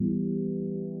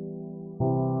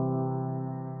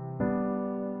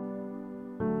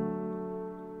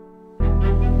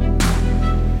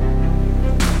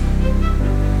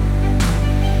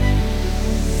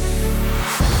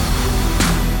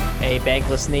Hey,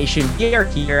 Bankless Nation, we are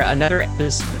here, another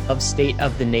episode of State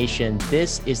of the Nation.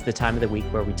 This is the time of the week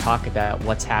where we talk about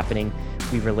what's happening.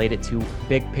 We relate it to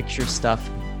big picture stuff,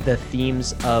 the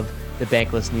themes of the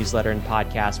Bankless newsletter and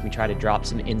podcast. We try to drop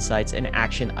some insights and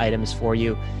action items for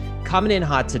you. Coming in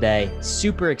hot today,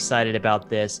 super excited about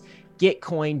this.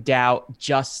 Gitcoin DAO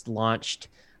just launched.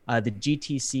 The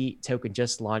GTC token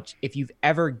just launched. If you've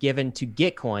ever given to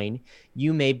Gitcoin,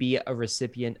 you may be a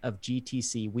recipient of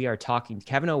GTC. We are talking to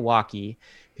Kevin Owocki,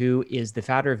 who is the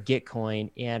founder of Gitcoin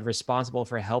and responsible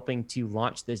for helping to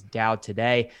launch this DAO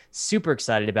today. Super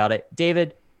excited about it.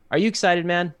 David, are you excited,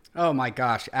 man? Oh my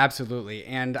gosh, absolutely.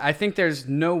 And I think there's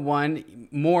no one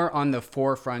more on the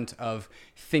forefront of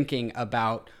thinking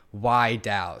about why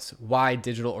DAOs, why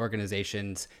digital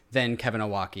organizations than Kevin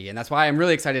Owocki. And that's why I'm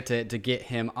really excited to get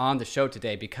him on the show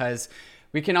today, because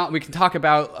we can talk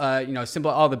about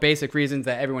all the basic reasons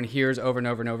that everyone hears over and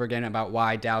over and over again about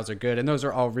why DAOs are good, and those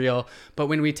are all real. But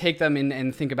when we take them in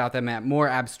and think about them at more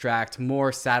abstract,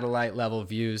 more satellite level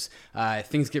views,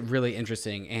 things get really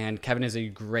interesting. And Kevin is a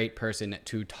great person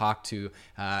to talk to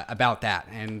about that.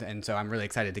 And so I'm really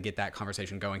excited to get that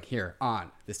conversation going here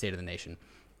on the State of the Nation.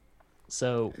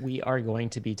 So we are going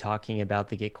to be talking about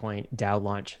the Gitcoin DAO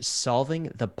launch, solving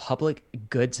the public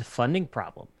goods funding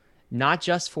problem, not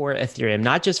just for Ethereum,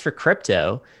 not just for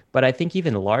crypto, but I think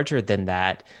even larger than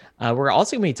that. We're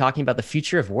also going to be talking about the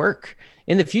future of work.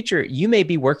 In the future, you may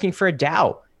be working for a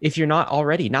DAO if you're not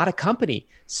already, not a company.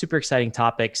 Super exciting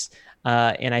topics.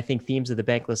 And I think themes of the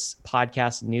Bankless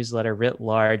podcast and newsletter writ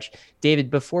large. David,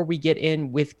 before we get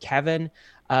in with Kevin,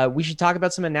 we should talk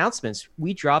about some announcements.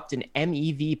 We dropped an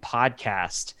MEV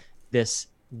podcast this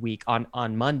week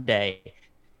on Monday.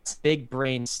 It's big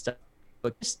brain stuff,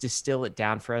 but just distill it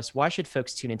down for us. Why should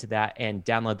folks tune into that and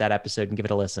download that episode and give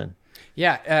it a listen?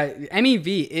 Yeah,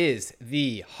 MEV is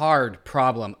the hard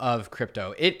problem of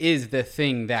crypto. It is the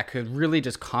thing that could really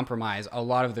just compromise a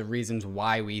lot of the reasons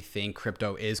why we think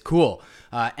crypto is cool.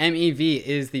 MEV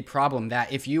is the problem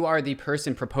that if you are the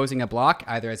person proposing a block,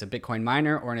 either as a Bitcoin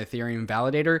miner or an Ethereum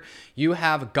validator, you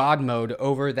have God mode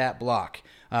over that block.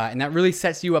 And that really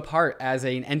sets you apart as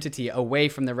an entity away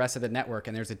from the rest of the network.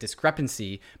 And there's a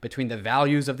discrepancy between the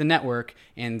values of the network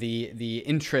and the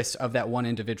interests of that one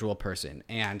individual person.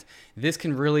 And this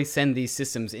can really send these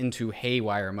systems into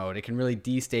haywire mode. It can really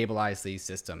destabilize these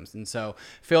systems. And so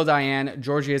Phil Diane,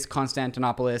 Georgios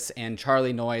Konstantinopoulos, and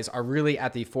Charlie Noyes are really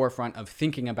at the forefront of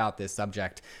thinking about this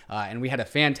subject. And we had a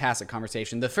fantastic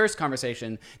conversation. The first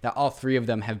conversation that all three of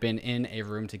them have been in a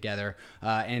room together.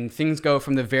 And things go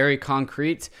from the very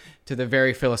concrete to the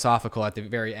very philosophical at the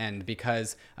very end,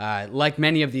 because like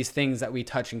many of these things that we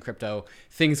touch in crypto,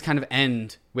 things kind of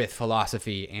end with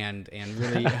philosophy and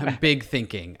really big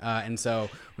thinking. And so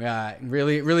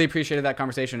really appreciated that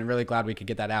conversation and really glad we could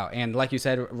get that out. And like you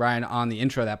said, Ryan, on the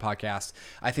intro of that podcast,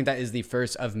 I think that is the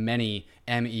first of many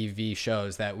MEV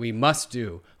shows that we must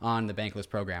do on the Bankless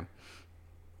program.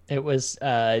 It was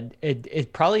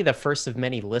it probably the first of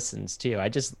many listens too. I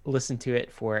just listened to it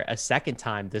for a second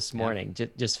time this morning. Yeah.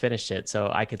 Just finished it,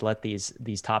 so I could let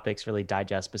these topics really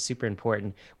digest. But super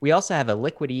important. We also have a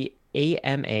Liquidity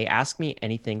AMA. Ask Me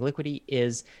Anything. Liquidity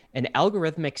is an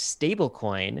algorithmic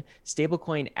stablecoin.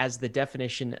 Stablecoin as the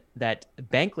definition that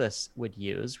Bankless would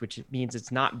use, which means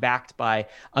it's not backed by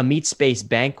a meat space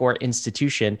bank or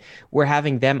institution. We're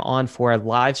having them on for a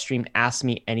live stream. Ask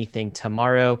Me Anything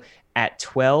tomorrow at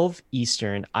 12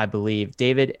 Eastern, I believe.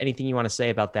 David, anything you want to say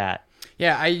about that?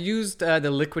 Yeah, I used the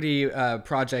Liquidity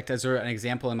project as an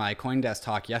example in my CoinDesk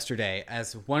talk yesterday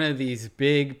as one of these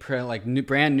big,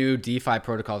 brand new DeFi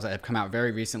protocols that have come out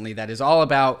very recently that is all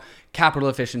about capital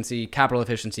efficiency,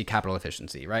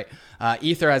 right?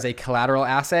 Ether as a collateral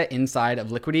asset inside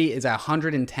of Liquidity is a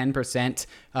 110%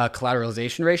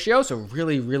 collateralization ratio, so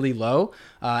really, really low,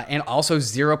 and also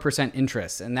 0%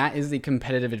 interest. And that is the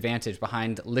competitive advantage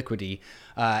behind Liquidity.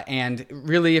 And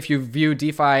really, if you view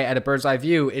DeFi at a bird's eye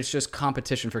view, it's just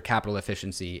competition for capital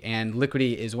efficiency. And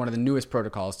Liquidity is one of the newest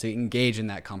protocols to engage in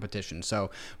that competition.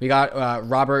 So we got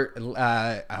Robert,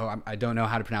 I don't know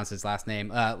how to pronounce his last name,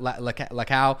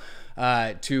 Lacau,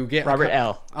 to get Robert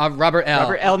L. Robert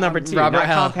L number 2, Robert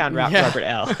L. Compound yeah. Robert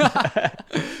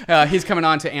L. He's coming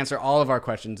on to answer all of our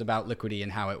questions about Liquidity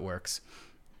and how it works.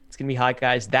 It's going to be hot,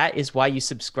 guys. That is why you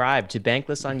subscribe to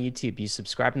Bankless on YouTube. You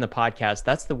subscribe in the podcast.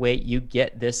 That's the way you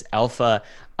get this alpha.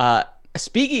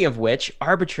 Speaking of which,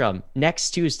 Arbitrum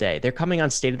next Tuesday, they're coming on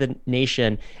State of the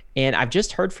Nation, and I've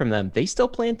just heard from them. They still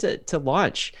plan to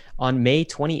launch on May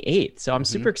 28th. So I'm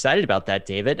super excited about that,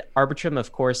 David. Arbitrum,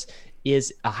 of course,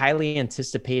 is a highly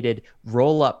anticipated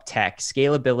roll-up tech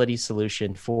scalability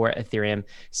solution for Ethereum.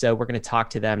 So we're going to talk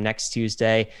to them next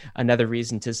Tuesday. Another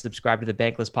reason to subscribe to the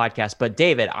Bankless podcast. But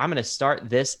David, I'm going to start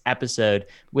this episode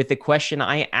with the question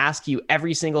I ask you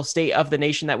every single state of the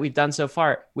nation that we've done so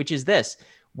far, which is this: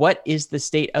 what is the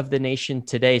state of the nation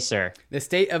today, sir? The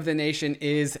state of the nation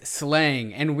is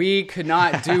slaying, and we could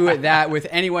not do that with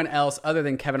anyone else other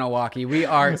than Kevin Owocki. We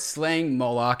are slaying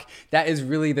Moloch. That is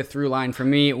really the through line for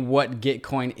me, what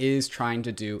Gitcoin is trying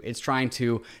to do. It's trying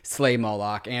to slay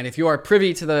Moloch. And if you are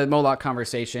privy to the Moloch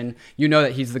conversation, you know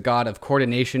that he's the god of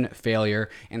coordination failure.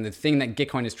 And the thing that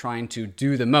Gitcoin is trying to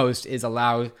do the most is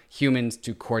allow humans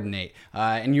to coordinate.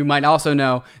 And you might also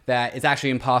know that it's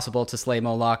actually impossible to slay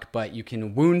Moloch, but you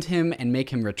can wound him and make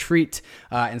him retreat.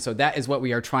 And so that is what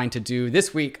we are trying to do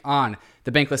this week on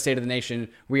the Bankless State of the Nation.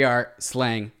 We are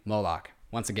slaying Moloch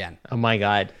once again. Oh my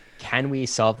God. Can we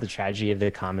solve the tragedy of the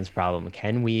commons problem?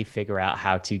 Can we figure out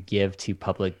how to give to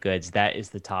public goods? That is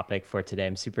the topic for today.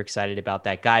 I'm super excited about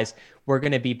that. Guys, we're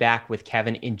going to be back with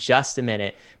Kevin in just a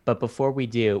minute. But before we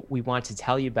do, we want to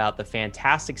tell you about the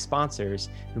fantastic sponsors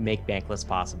who make Bankless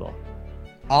possible.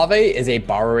 Aave is a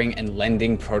borrowing and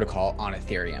lending protocol on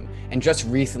Ethereum, and just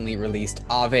recently released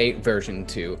Aave version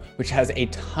 2, which has a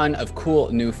ton of cool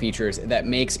new features that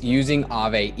makes using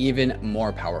Aave even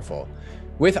more powerful.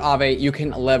 With Aave, you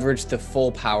can leverage the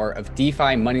full power of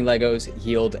DeFi money Legos,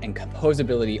 yield, and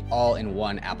composability all in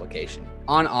one application.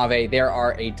 On Aave, there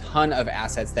are a ton of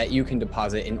assets that you can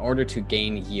deposit in order to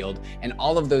gain yield, and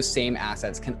all of those same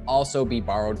assets can also be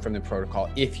borrowed from the protocol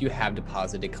if you have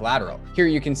deposited collateral. Here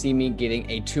you can see me getting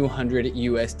a 200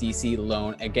 USDC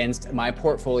loan against my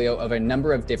portfolio of a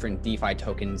number of different DeFi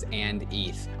tokens and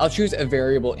ETH. I'll choose a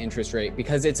variable interest rate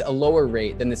because it's a lower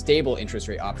rate than the stable interest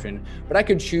rate option, but I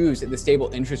could choose the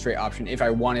stable interest rate option if I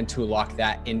wanted to lock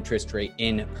that interest rate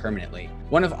in permanently.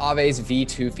 One of Aave's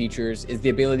V2 features is the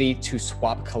ability to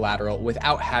swap collateral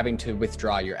without having to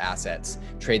withdraw your assets,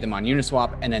 trade them on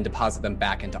Uniswap, and then deposit them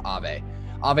back into Aave.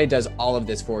 Aave does all of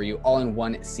this for you, all in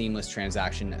one seamless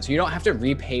transaction, so you don't have to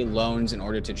repay loans in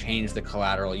order to change the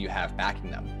collateral you have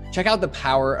backing them. Check out the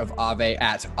power of Aave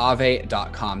at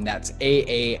aave.com. That's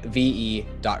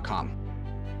AAVE.com.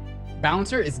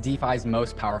 Balancer is DeFi's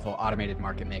most powerful automated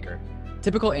market maker.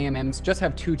 Typical AMMs just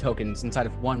have 2 tokens inside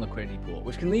of one liquidity pool,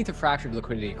 which can lead to fractured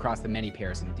liquidity across the many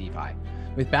pairs in DeFi.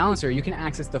 With Balancer, you can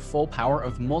access the full power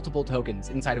of multiple tokens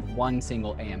inside of one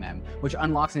single AMM, which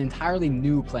unlocks an entirely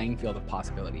new playing field of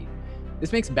possibility.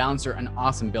 This makes Balancer an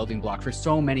awesome building block for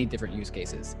so many different use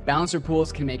cases. Balancer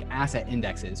pools can make asset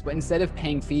indexes, but instead of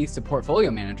paying fees to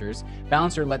portfolio managers,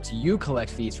 Balancer lets you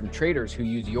collect fees from traders who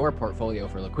use your portfolio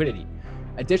for liquidity.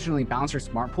 Additionally, Balancer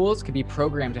smart pools can be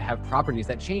programmed to have properties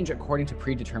that change according to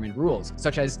predetermined rules,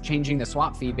 such as changing the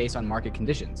swap fee based on market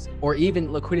conditions, or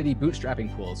even liquidity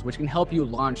bootstrapping pools, which can help you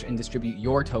launch and distribute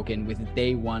your token with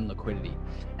day one liquidity.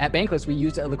 At Bankless, we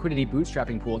used a liquidity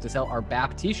bootstrapping pool to sell our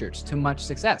BAP t-shirts to much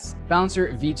success. Balancer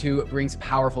V2 brings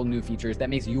powerful new features that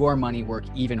makes your money work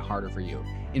even harder for you.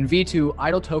 In V2,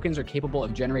 idle tokens are capable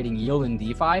of generating yield in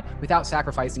DeFi without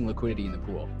sacrificing liquidity in the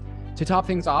pool. To top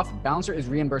things off, Balancer is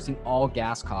reimbursing all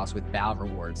gas costs with BAL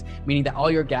rewards, meaning that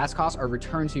all your gas costs are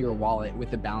returned to your wallet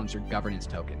with the Balancer governance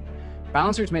token.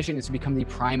 Balancer's mission is to become the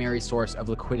primary source of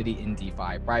liquidity in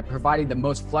DeFi by providing the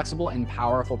most flexible and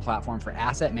powerful platform for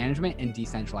asset management and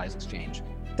decentralized exchange.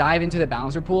 Dive into the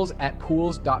Balancer pools at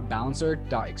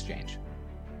pools.balancer.exchange.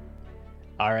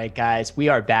 All right, guys, we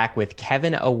are back with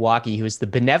Kevin Owocki, who is the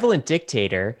benevolent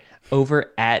dictator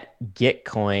over at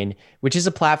Gitcoin, which is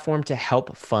a platform to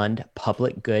help fund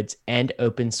public goods and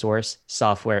open source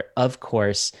software. Of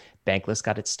course, Bankless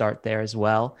got its start there as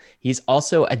well. He's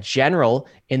also a general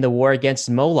in the war against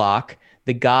Moloch,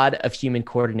 the god of human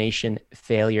coordination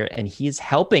failure, and he's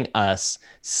helping us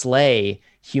slay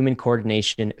human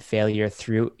coordination failure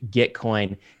through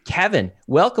Gitcoin. Kevin,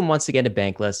 welcome once again to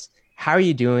Bankless. How are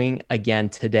you doing again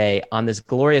today on this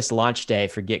glorious launch day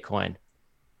for Gitcoin?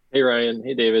 Hey, Ryan.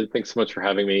 Hey, David. Thanks so much for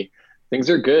having me. Things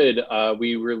are good.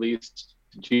 We released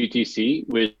GTC,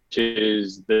 which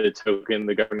is the token,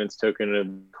 the governance token of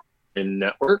the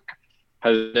network,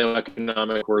 has no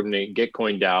economic coordinate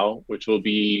Gitcoin DAO, which will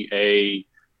be a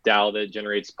DAO that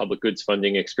generates public goods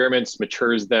funding experiments,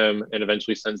 matures them, and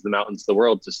eventually sends them out into the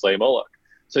world to slay Moloch.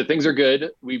 So things are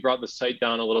good. We brought the site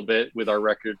down a little bit with our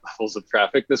record levels of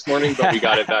traffic this morning, but we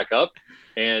got it back up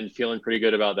and feeling pretty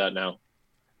good about that now.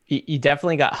 You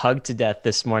definitely got hugged to death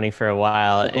this morning for a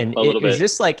while. And a little bit.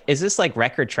 Is this like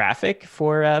record traffic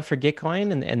for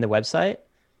Gitcoin and the website?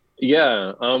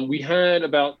 Yeah, we had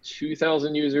about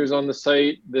 2,000 users on the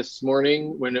site this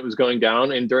morning when it was going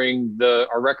down, and during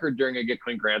our record during a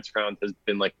Gitcoin grants round has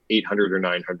been like 800 or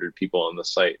 900 people on the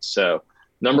site. So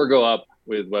number go up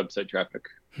with website traffic.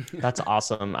 That's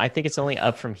awesome. I think it's only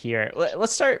up from here.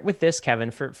 Let's start with this,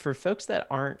 Kevin. For folks that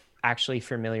aren't actually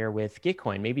familiar with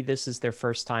Gitcoin, maybe this is their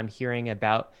first time hearing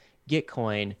about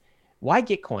Gitcoin. Why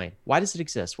Gitcoin? Why does it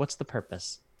exist? What's the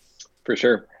purpose? For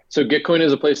sure. So Gitcoin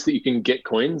is a place that you can get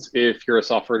coins if you're a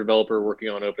software developer working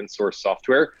on open source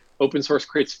software. Open source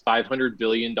creates $500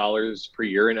 billion per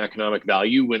year in economic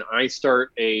value. When I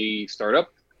start a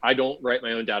startup, I don't write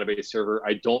my own database server.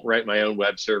 I don't write my own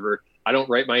web server. I don't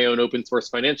write my own open source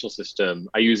financial system.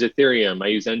 I use Ethereum. I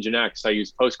use Nginx. I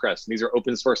use Postgres. And these are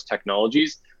open source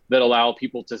technologies that allow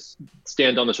people to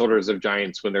stand on the shoulders of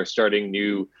giants when they're starting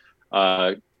new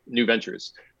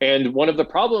ventures. And one of the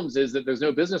problems is that there's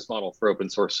no business model for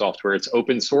open source software. It's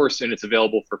open source and it's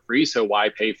available for free, so why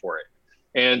pay for it?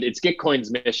 And it's Gitcoin's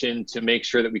mission to make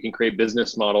sure that we can create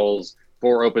business models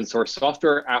for open source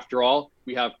software. After all,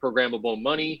 we have programmable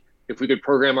money. If we could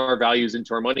program our values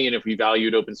into our money, and if we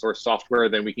valued open source software,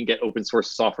 then we can get open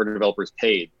source software developers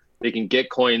paid. They can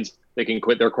get coins, they can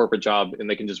quit their corporate job, and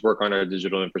they can just work on our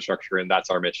digital infrastructure, and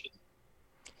that's our mission.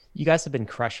 You guys have been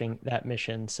crushing that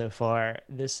mission so far.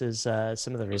 This is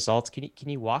some of the results. Can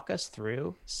you walk us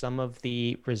through some of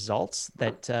the results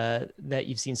that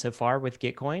you've seen so far with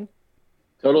Gitcoin?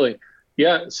 Totally.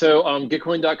 Yeah. So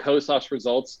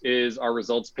gitcoin.co/results is our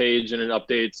results page, and it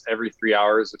updates every 3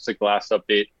 hours. It's like the last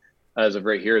update as of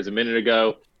right here is a minute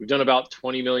ago. We've done about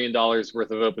 $20 million worth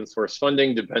of open source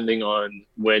funding, depending on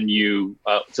when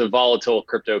it's a volatile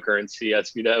cryptocurrency,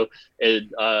 as you know.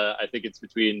 I think it's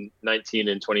between 19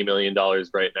 and $20 million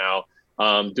right now.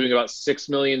 Doing about $6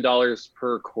 million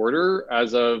per quarter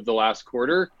as of the last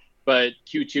quarter. But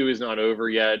Q2 is not over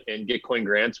yet, and Gitcoin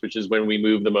grants, which is when we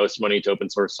move the most money to open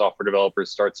source software developers,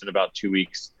 starts in about 2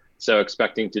 weeks. So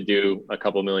expecting to do a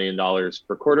couple $1 million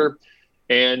per quarter.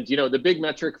 And the big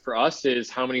metric for us is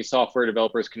how many software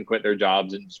developers can quit their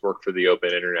jobs and just work for the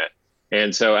open internet.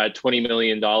 And so at $20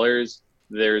 million,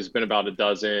 there's been about a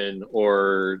dozen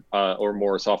or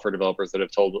more software developers that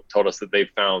have told us that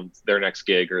they've found their next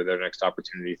gig or their next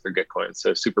opportunity through Gitcoin.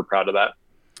 So super proud of that.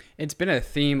 It's been a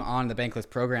theme on the Bankless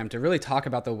program to really talk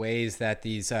about the ways that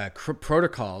these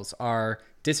protocols are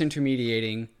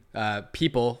disintermediating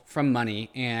people from money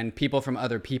and people from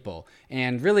other people.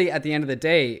 And really, at the end of the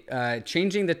day,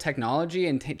 changing the technology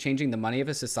and changing the money of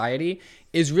a society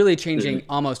is really changing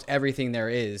almost everything there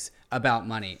is about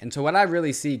money. And so what I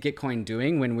really see Gitcoin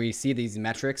doing when we see these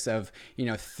metrics of,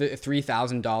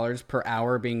 $3,000 per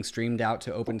hour being streamed out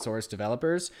to open source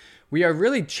developers, we are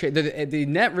really, the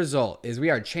net result is we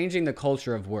are changing the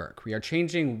culture of work. We are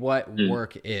changing what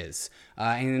work is.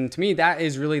 And to me, that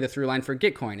is really the through line for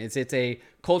Gitcoin. It's a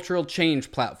cultural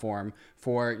change platform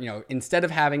for, instead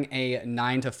of having a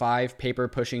 9-to-5 paper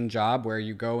pushing job where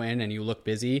you go in and you look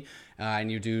busy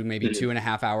and you do maybe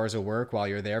 2.5 hours of work while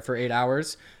you're there for 8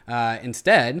 hours.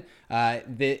 Instead,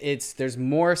 there's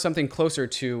more something closer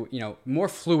to, more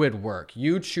fluid work.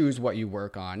 You choose what you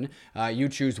work on, you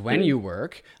choose when you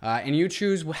work, and you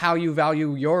choose how you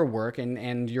value your work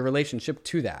and your relationship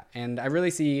to that. And I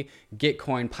really see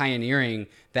Gitcoin pioneering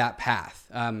that path.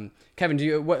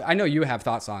 Kevin, I know you have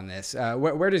thoughts on this.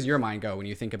 Where does your mind go when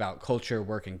you think about culture,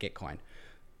 work, and Gitcoin?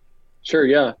 Sure,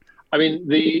 yeah. I mean,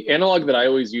 the analog that I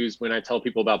always use when I tell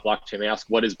people about blockchain, they ask,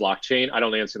 what is blockchain? I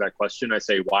don't answer that question. I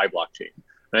say, why blockchain?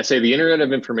 And I say the Internet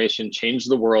of Information changed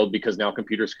the world because now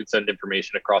computers could send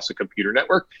information across a computer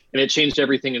network, and it changed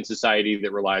everything in society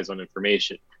that relies on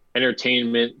information.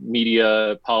 Entertainment,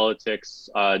 media, politics,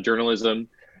 journalism.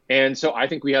 And so I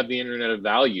think we have the Internet of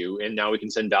Value, and now we can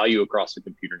send value across the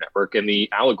computer network. And the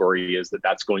allegory is that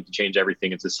that's going to change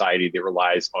everything in society that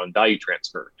relies on value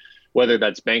transfer. Whether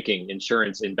that's banking,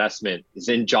 insurance, investment, is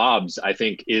in jobs, I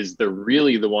think is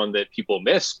really the one that people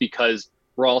miss because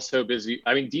we're all so busy.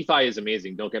 I mean, DeFi is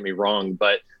amazing, don't get me wrong,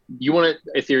 but you want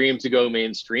Ethereum to go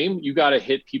mainstream, you got to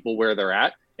hit people where they're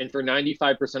at. And for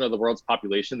 95% of the world's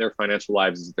population, their financial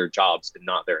lives is their jobs and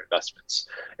not their investments.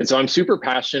 And so I'm super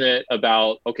passionate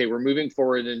about, okay, we're moving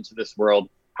forward into this world.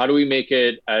 How do we make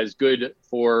it as good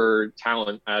for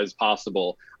talent as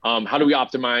possible? How do we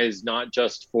optimize not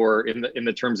just for in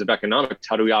the terms of economics?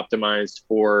 How do we optimize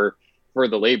for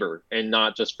the labor and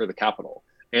not just for the capital?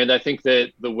 And I think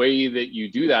that the way that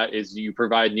you do that is you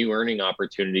provide new earning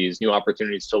opportunities, new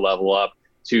opportunities to level up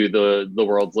to the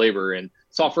world's labor. And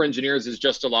software engineers is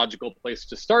just a logical place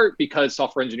to start because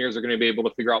software engineers are going to be able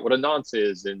to figure out what a nonce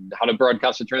is and how to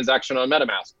broadcast a transaction on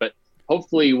MetaMask. But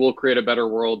hopefully we'll create a better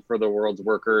world for the world's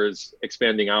workers,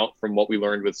 expanding out from what we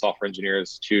learned with software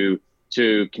engineers to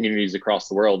communities across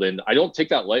the world. And I don't take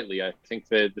that lightly. I think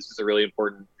that this is a really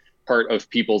important part of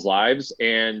people's lives,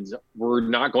 and we're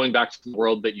not going back to the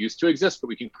world that used to exist, but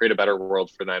we can create a better world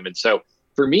for them. And so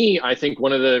for me, I think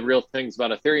one of the real things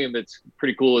about Ethereum that's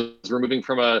pretty cool is we're moving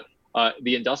from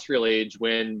the industrial age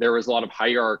when there was a lot of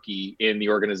hierarchy in the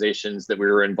organizations that we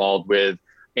were involved with.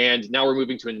 And now we're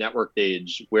moving to a networked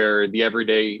age where the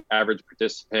everyday average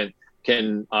participant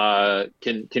can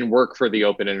work for the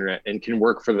open internet and can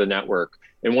work for the network.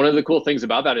 And one of the cool things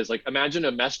about that is, like, imagine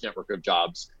a mesh network of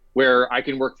jobs where I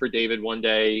can work for David one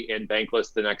day and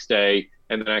Bankless the next day,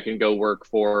 and then I can go work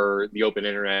for the open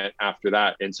internet after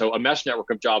that. And so a mesh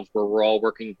network of jobs where we're all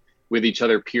working with each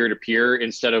other peer to peer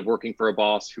instead of working for a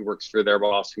boss who works for their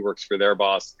boss who works for their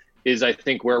boss is, I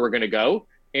think, where we're going to go.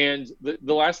 And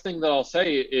the last thing that I'll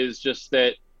say is just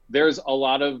that there's a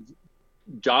lot of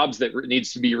jobs that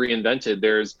needs to be reinvented.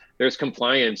 There's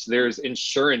compliance, there's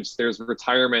insurance, there's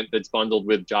retirement that's bundled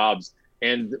with jobs.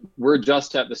 And we're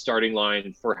just at the starting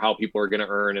line for how people are going to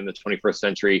earn in the 21st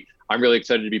century. I'm really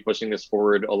excited to be pushing this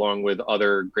forward along with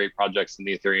other great projects in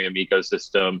the Ethereum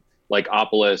ecosystem, like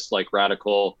Opolis, like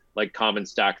Radical, like Common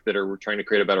Stack, that are trying to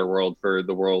create a better world for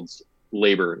the world's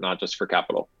labor, not just for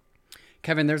capital.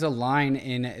 Kevin, there's a line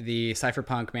in the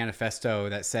Cypherpunk manifesto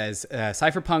that says,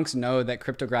 cypherpunks know that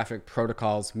cryptographic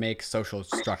protocols make social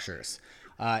structures.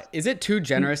 Is it too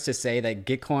generous to say that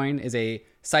Gitcoin is a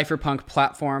cypherpunk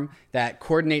platform that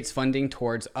coordinates funding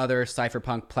towards other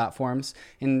cypherpunk platforms?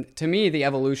 And to me, the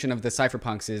evolution of the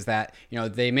cypherpunks is that, you know,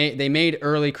 they made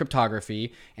early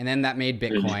cryptography, and then that made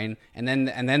Bitcoin, and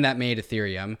then that made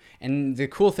Ethereum. And the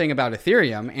cool thing about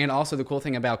Ethereum, and also the cool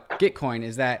thing about Gitcoin,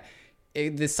 is that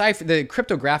the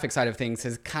cryptographic side of things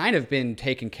has kind of been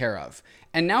taken care of,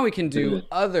 and now we can do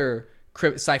other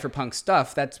cypherpunk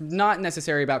stuff that's not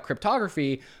necessarily about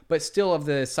cryptography, but still of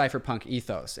the cypherpunk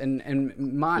ethos. And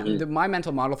my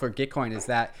mental model for Gitcoin is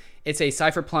that it's a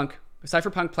cypherpunk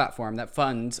platform that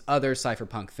funds other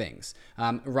cypherpunk things.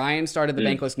 Ryan started the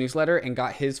Bankless newsletter and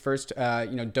got his first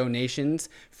donations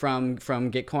from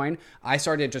Gitcoin. I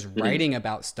started just writing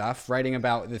about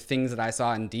the things that I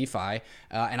saw in DeFi,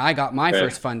 and I got my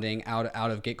first funding out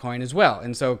of Gitcoin as well.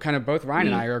 And so kind of both Ryan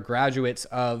and I are graduates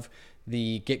of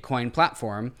the Gitcoin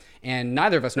platform, and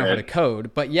neither of us know how to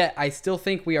code, but yet I still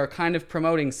think we are kind of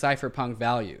promoting cypherpunk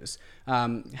values. How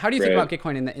do you think about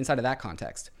Gitcoin inside of that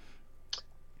context?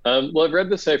 Well, I've read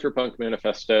the Cypherpunk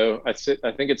manifesto. I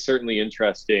think it's certainly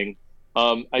interesting.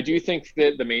 I do think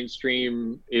that the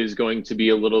mainstream is going to be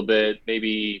a little bit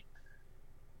maybe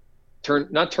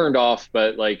not turned off,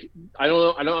 but like, I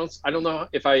don't know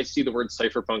if I see the word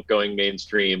cypherpunk going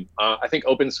mainstream. I think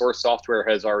open source software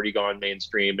has already gone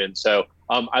mainstream. And so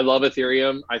I love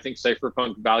Ethereum. I think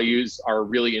cypherpunk values are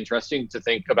really interesting to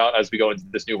think about as we go into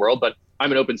this new world, but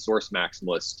I'm an open source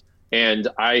maximalist. And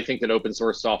I think that open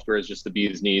source software is just the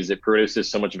bee's knees. It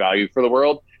produces so much value for the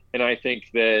world. And I think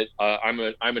that I'm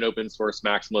an open source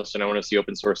maximalist, and I want to see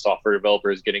open source software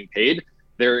developers getting paid.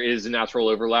 There is a natural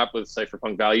overlap with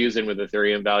cypherpunk values and with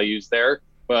Ethereum values there,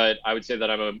 but I would say that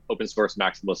I'm an open source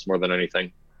maximalist more than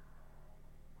anything.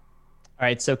 All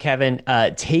right, so Kevin,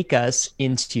 take us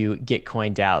into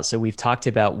Gitcoin DAO. So we've talked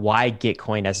about why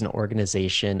Gitcoin as an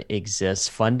organization exists,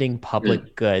 funding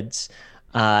public goods.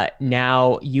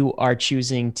 Now you are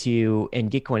choosing to, and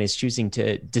Gitcoin is choosing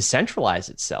to decentralize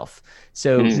itself.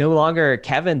 So no longer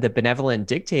Kevin, the benevolent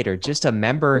dictator, just a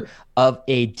member of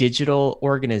a digital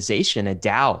organization, a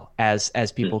DAO,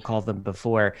 as people call them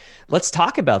before. Let's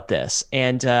talk about this.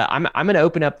 And I'm going to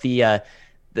open up the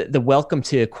welcome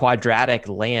to quadratic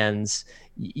lands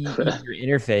your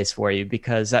interface for you,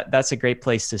 because that's a great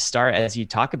place to start as you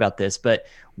talk about this. But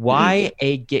why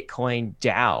a Gitcoin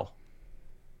DAO?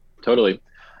 Totally.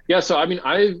 Yeah. So, I mean,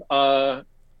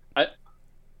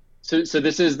 so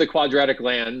this is the quadratic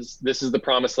lands. This is the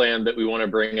promised land that we want to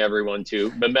bring everyone to.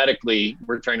 Mimetically,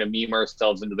 we're trying to meme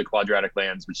ourselves into the quadratic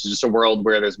lands, which is just a world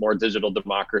where there's more digital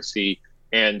democracy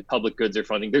and public goods are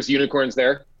funding. There's unicorns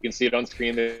there. You can see it on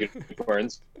screen, the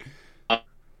unicorns.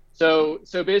 So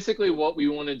basically what we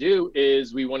want to do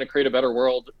is we want to create a better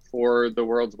world for the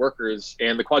world's workers.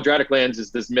 And the quadratic lands is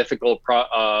this mythical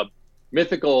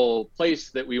place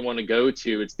that we want to go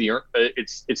to. It's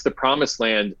the promised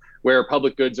land where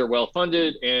public goods are well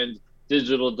funded and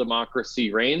digital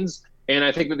democracy reigns. And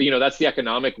I think that, that's the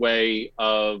economic way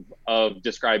of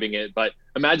describing it. But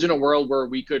imagine a world where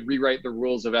we could rewrite the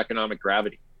rules of economic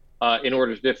gravity in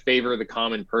order to favor the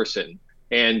common person.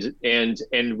 And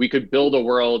we could build a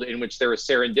world in which there is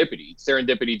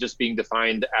serendipity just being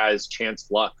defined as chance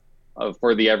luck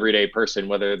for the everyday person,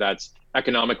 whether that's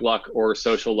economic luck or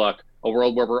social luck, a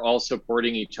world where we're all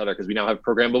supporting each other because we now have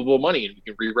programmable money and we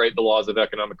can rewrite the laws of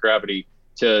economic gravity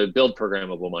to build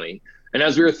programmable money. And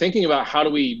as we were thinking about how do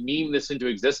we meme this into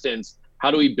existence,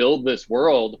 how do we build this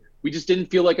world, we just didn't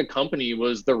feel like a company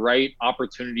was the right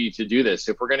opportunity to do this.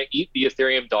 If we're going to eat the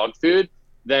Ethereum dog food,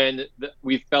 then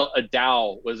we felt a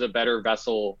DAO was a better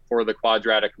vessel for the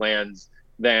quadratic lands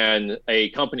than a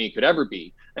company could ever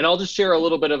be. And I'll just share a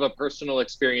little bit of a personal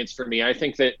experience for me. I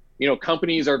think that,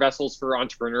 companies are vessels for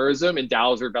entrepreneurism and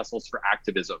DAOs are vessels for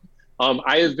activism.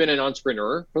 I have been an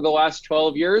entrepreneur for the last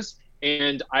 12 years,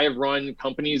 and I have run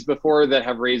companies before that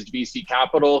have raised VC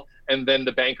capital, and then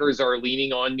the bankers are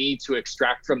leaning on me to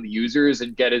extract from the users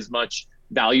and get as much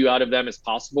value out of them as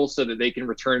possible so that they can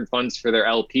return funds for their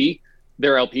LPs.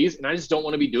 And I just don't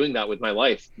want to be doing that with my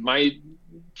life. My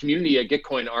community at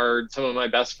Gitcoin are some of my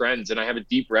best friends, and I have a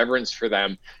deep reverence for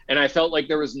them. And I felt like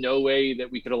there was no way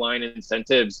that we could align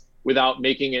incentives without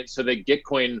making it so that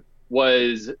Gitcoin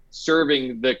was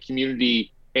serving the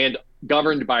community and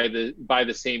governed by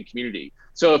the same community.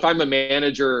 So if I'm a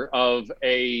manager of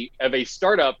a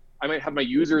startup, I might have my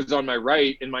users on my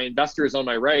right and my investors on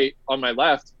my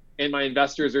left, and my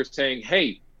investors are saying,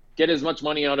 hey, get as much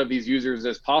money out of these users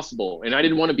as possible. And I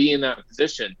didn't want to be in that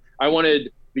position. I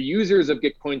wanted the users of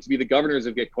Gitcoin to be the governors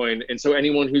of Gitcoin. And so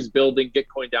anyone who's building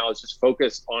Gitcoin DAO is just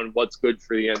focused on what's good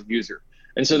for the end user.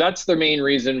 And so that's the main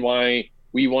reason why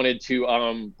we wanted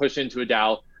to push into a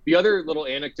DAO. The other little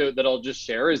anecdote that I'll just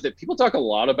share is that people talk a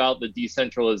lot about the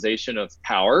decentralization of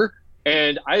power.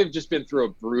 And I've just been through a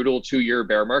brutal 2-year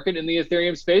bear market in the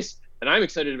Ethereum space. And I'm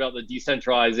excited about the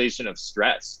decentralization of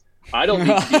stress. I don't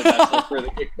need to be the vessel for the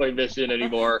Gitcoin mission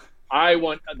anymore. I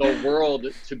want the world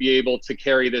to be able to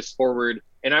carry this forward,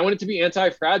 and I want it to be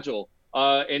anti-fragile.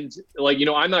 I'm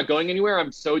not going anywhere.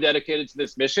 I'm so dedicated to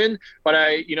this mission, but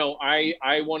I don't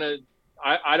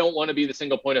want to be the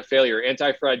single point of failure.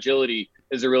 Anti-fragility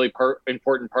is a really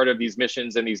important part of these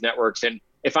missions and these networks. And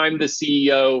if I'm the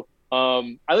CEO,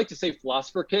 I like to say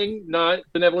philosopher king, not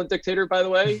benevolent dictator, by the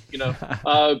way.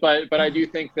 But I do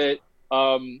think that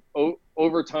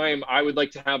over time, I would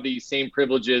like to have the same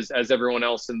privileges as everyone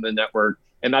else in the network.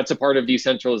 And that's a part of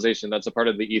decentralization. That's a part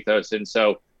of the ethos. And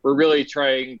so we're really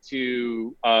trying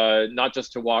to not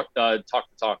just to talk the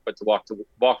talk, but to walk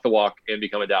the walk and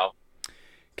become a DAO.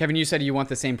 Kevin, you said you want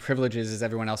the same privileges as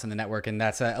everyone else in the network, and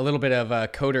that's a little bit of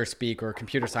coder speak or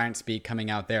computer science speak coming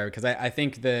out there, because I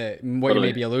think what you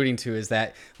may be alluding to is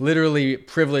that literally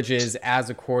privileges as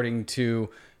according to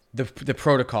the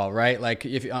protocol, right? Like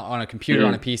if on a computer,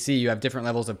 on a PC, you have different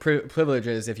levels of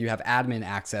privileges if you have admin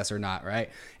access or not, right?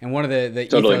 And one of the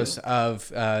ethos of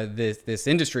this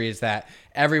industry is that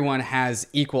everyone has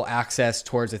equal access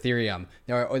towards Ethereum.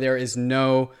 There is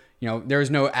no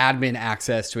admin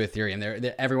access to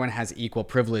Ethereum. Everyone has equal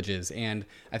privileges. And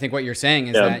I think what you're saying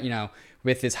is that,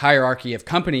 with this hierarchy of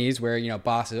companies where,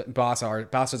 bosses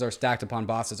are stacked upon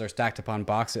bosses are stacked upon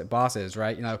bosses,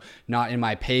 right? Not in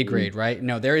my pay grade, right?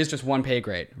 No, there is just one pay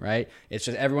grade, right? It's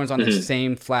just everyone's on the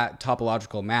same flat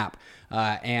topological map.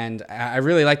 And I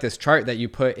really like this chart that you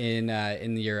put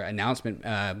in your announcement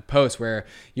post, where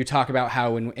you talk about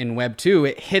how in Web 2,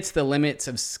 it hits the limits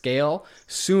of scale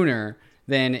sooner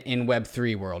than in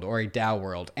Web3 world or a DAO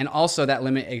world. And also that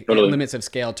limits of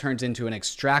scale turns into an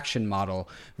extraction model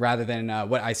rather than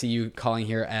what I see you calling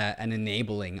here an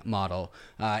enabling model.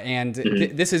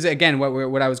 This is, again,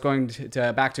 what I was going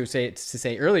to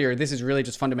say earlier. This is really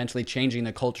just fundamentally changing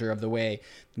the culture of the way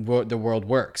the world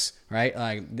works, right?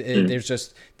 There's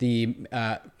just the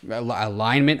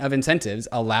alignment of incentives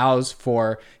allows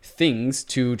for things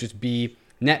to just be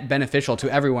net beneficial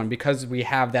to everyone because we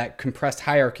have that compressed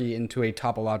hierarchy into a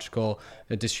topological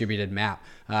distributed map.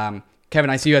 Kevin,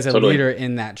 I see you as a leader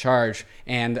in that charge,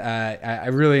 and I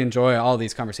really enjoy all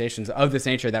these conversations of this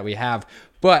nature that we have.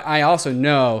 But I also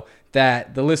know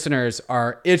that the listeners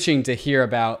are itching to hear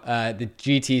about the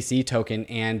GTC token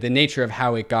and the nature of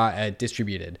how it got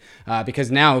distributed. Because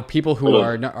now people who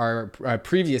are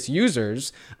previous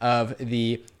users of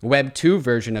the Web 2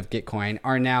 version of Gitcoin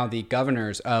are now the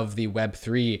governors of the Web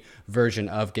 3 version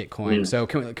of Gitcoin. So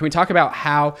can we talk about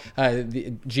how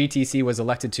the GTC was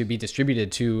elected to be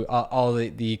distributed to all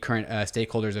the current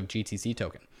stakeholders of GTC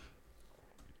token?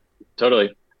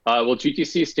 Totally. Well,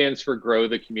 GTC stands for Grow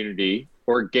the Community,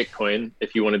 or Gitcoin,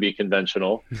 if you want to be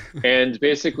conventional. And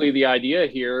basically the idea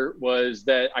here was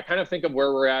that I kind of think of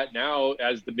where we're at now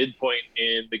as the midpoint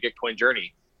in the Gitcoin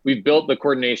journey. We've built the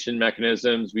coordination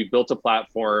mechanisms, we've built a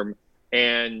platform,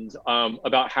 and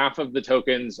about half of the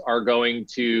tokens are going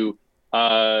to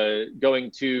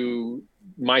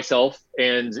myself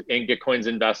and Gitcoin's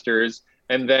investors.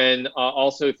 and then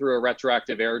also through a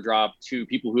retroactive airdrop to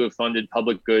people who have funded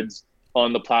public goods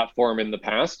on the platform in the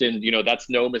past. And that's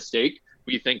no mistake.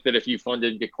 We think that if you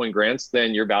funded Gitcoin grants,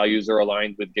 then your values are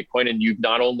aligned with Gitcoin, and you've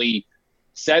not only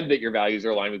said that your values are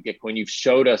aligned with Gitcoin, you've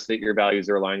showed us that your values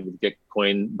are aligned with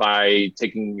Gitcoin by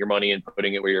taking your money and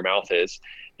putting it where your mouth is.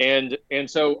 And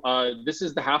so this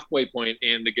is the halfway point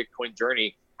in the Gitcoin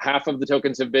journey. Half of the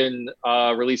tokens have been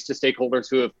released to stakeholders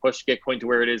who have pushed Gitcoin to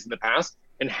where it is in the past,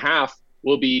 and half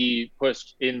will be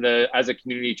pushed as a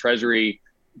community treasury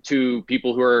to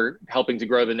people who are helping to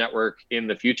grow the network in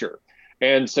the future.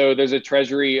 And so there's a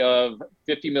treasury of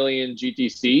 50 million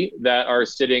GTC that are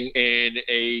sitting in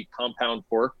a compound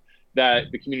fork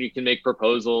that the community can make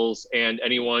proposals, and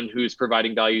anyone who's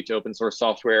providing value to open source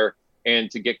software and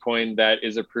to Gitcoin that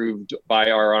is approved by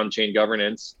our on-chain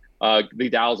governance, the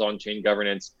DAO's on-chain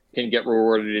governance, can get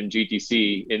rewarded in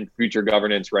GTC in future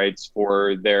governance rights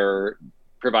for their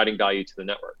providing value to the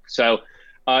network. So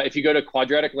if you go to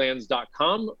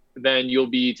quadraticlands.com, then you'll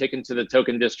be taken to the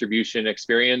token distribution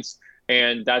experience.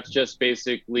 And that's just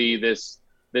basically this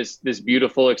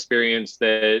beautiful experience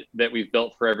that we've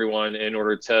built for everyone in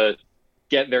order to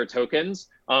get their tokens.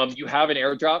 You have an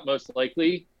airdrop most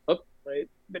likely. Oh, my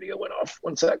video went off.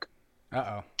 One sec.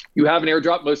 Uh-oh. You have an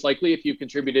airdrop most likely if you've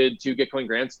contributed to Gitcoin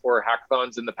grants or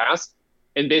hackathons in the past.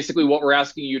 And basically what we're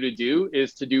asking you to do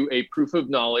is to do a proof of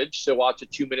knowledge. So watch a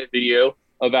 2-minute video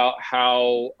about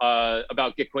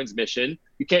about Gitcoin's mission.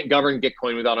 You can't govern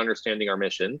Gitcoin without understanding our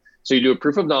mission. So you do a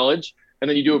proof of knowledge, and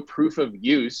then you do a proof of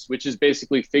use, which is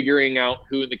basically figuring out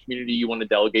who in the community you want to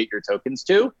delegate your tokens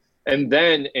to. And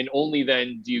then, and only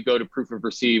then, do you go to proof of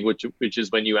receive, which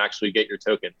is when you actually get your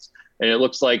tokens. And it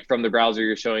looks like from the browser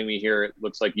you're showing me here, it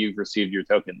looks like you've received your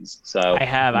tokens. So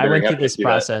I went through this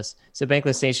process. So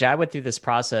Bankless Nation, I went through this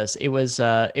process. It was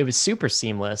super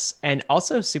seamless and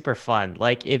also super fun.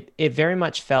 Like it very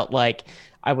much felt like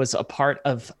I was a part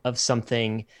of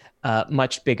something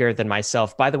much bigger than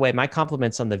myself. By the way, my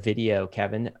compliments on the video,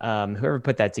 Kevin. Whoever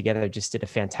put that together just did a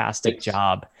fantastic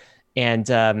job. And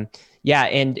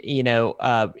getting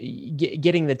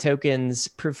the tokens,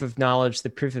 proof of knowledge, the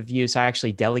proof of use. I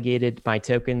actually delegated my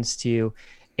tokens to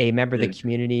a member of the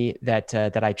community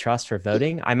that I trust for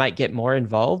voting. I might get more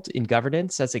involved in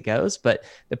governance as it goes, but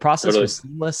the process was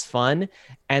seamless, fun,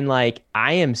 and like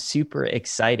I am super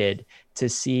excited to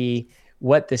see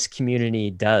what this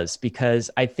community does, because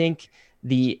I think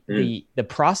the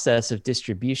process of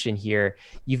distribution here,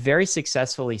 you very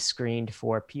successfully screened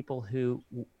for people who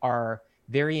are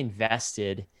very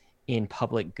invested in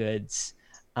public goods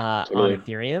on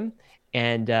Ethereum.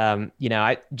 And,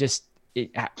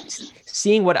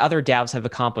 seeing what other DAOs have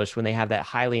accomplished when they have that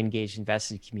highly engaged,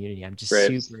 invested community, I'm just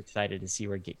super excited to see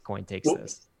where Gitcoin takes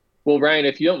this. Well, Ryan,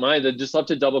 if you don't mind, I'd just love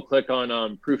to double click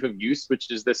on proof of use,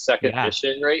 which is this second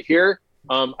mission right here.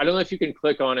 I don't know if you can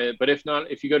click on it, but if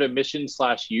not, if you go to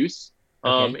mission/use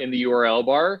in the URL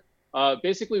bar,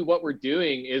 basically what we're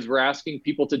doing is we're asking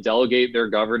people to delegate their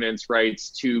governance rights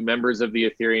to members of the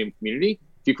Ethereum community.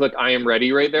 If you click I am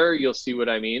ready right there, you'll see what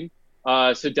I mean.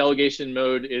 So delegation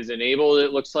mode is enabled,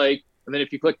 it looks like. And then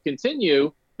if you click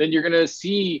continue, then you're going to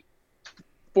see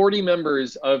 40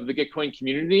 members of the Gitcoin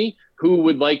community who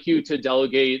would like you to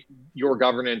delegate your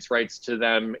governance rights to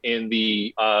them in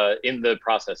the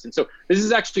process. And so this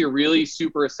is actually a really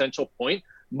super essential point.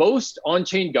 Most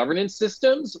on-chain governance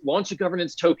systems launch a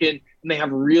governance token and they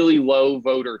have really low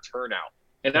voter turnout.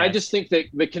 And I just think that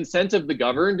the consent of the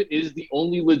governed is the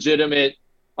only legitimate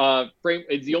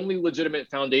it's the only legitimate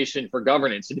foundation for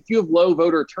governance. And if you have low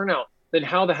voter turnout, then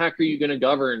how the heck are you going to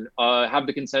govern, have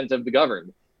the consent of the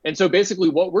governed? And so basically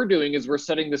what we're doing is we're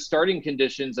setting the starting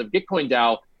conditions of Gitcoin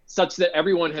DAO such that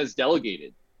everyone has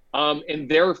delegated. And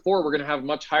therefore, we're going to have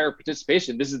much higher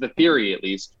participation. This is the theory, at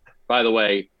least, by the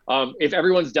way. If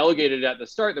everyone's delegated at the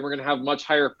start, then we're going to have much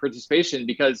higher participation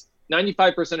because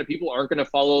 95% of people aren't going to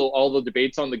follow all the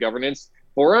debates on the governance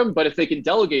forum. But if they can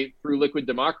delegate through liquid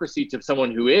democracy to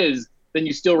someone who is, then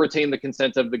you still retain the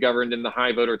consent of the governed and the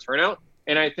high voter turnout.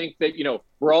 And I think that,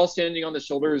 we're all standing on the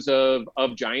shoulders of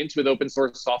giants with open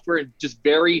source software and just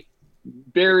very,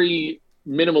 very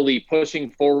minimally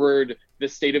pushing forward the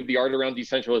state of the art around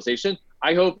decentralization.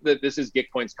 I hope that this is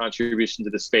Gitcoin's contribution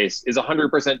to the space. Is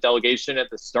 100% delegation at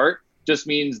the start just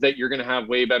means that you're going to have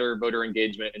way better voter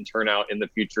engagement and turnout in the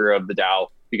future of the DAO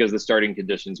because the starting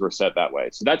conditions were set that way.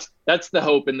 So that's the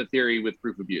hope and the theory with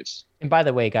proof of use. And by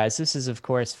the way, guys, this is of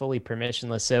course fully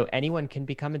permissionless, so anyone can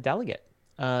become a delegate.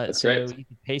 That's So right. you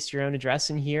could paste your own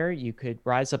address in here. You could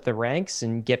rise up the ranks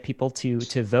and get people to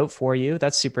vote for you.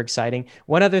 That's super exciting.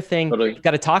 One other thing Totally. we've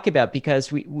got to talk about,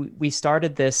 because we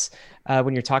started this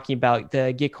when you're talking about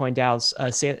the Gitcoin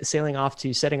DAOs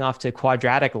setting off to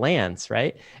quadratic lands,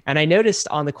 right? And I noticed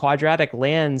on the quadratic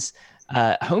lands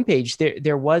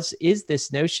homepage is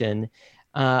this notion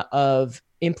of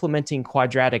implementing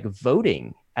quadratic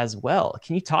voting as well.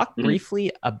 Can you talk Mhm.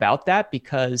 briefly about that?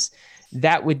 Because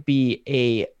that would be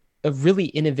a really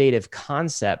innovative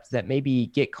concept that maybe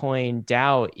Gitcoin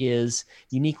DAO is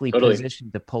uniquely Totally.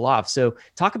 positioned to pull off. So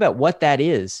talk about what that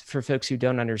is for folks who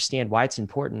don't understand why it's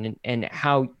important, and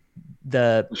how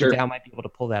the Sure. DAO might be able to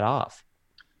pull that off.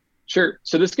 Sure.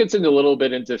 So this gets into a little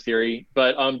bit into theory,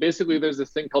 but basically there's this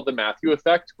thing called the Matthew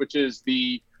effect, which is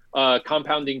the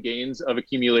compounding gains of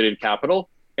accumulated capital,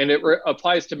 and it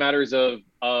applies to matters of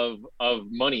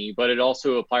money, but it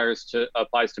also applies to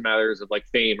matters of like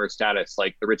fame or status,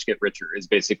 like the rich get richer is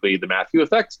basically the Matthew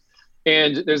effect.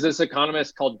 And there's this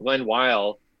economist called Glenn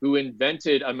Weil who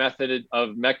invented a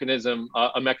mechanism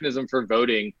for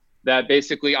voting that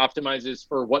basically optimizes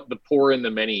for what the poor and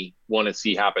the many want to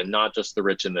see happen, not just the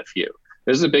rich and the few.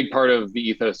 This is a big part of the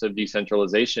ethos of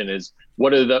decentralization: is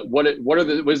what is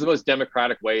the most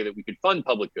democratic way that we could fund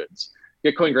public goods.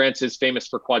 Gitcoin Grants is famous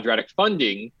for quadratic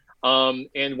funding,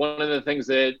 and one of the things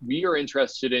that we are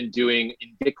interested in doing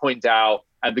in Gitcoin DAO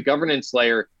at the governance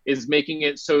layer is making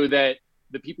it so that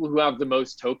the people who have the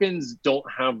most tokens don't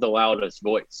have the loudest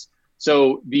voice.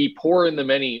 So the poor and the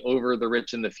many over the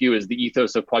rich and the few is the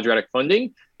ethos of quadratic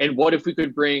funding. And what if we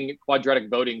could bring quadratic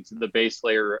voting to the base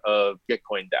layer of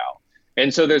Gitcoin DAO?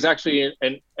 And so there's actually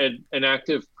an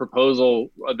active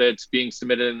proposal that's being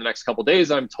submitted in the next couple of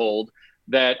days, I'm told,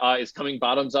 that is coming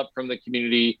bottoms up from the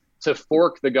community to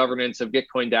fork the governance of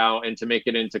Gitcoin DAO and to make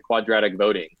it into quadratic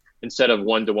voting instead of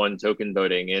one-to-one token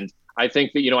voting. And I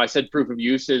think that, I said proof of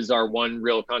use is our one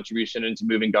real contribution into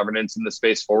moving governance in the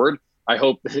space forward. I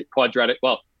hope that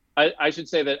I should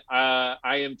say that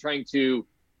I am trying to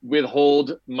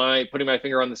withhold putting my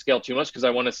finger on the scale too much, because I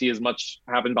want to see as much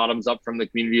happen bottoms up from the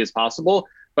community as possible.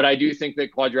 But I do think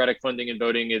that quadratic funding and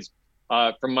voting is,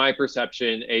 from my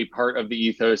perception, a part of the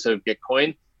ethos of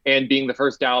Gitcoin. And being the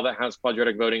first DAO that has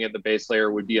quadratic voting at the base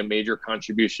layer would be a major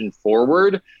contribution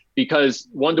forward, because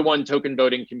one-to-one token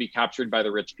voting can be captured by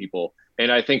the rich people.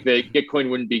 And I think that Gitcoin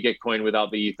wouldn't be Gitcoin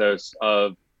without the ethos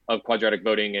of quadratic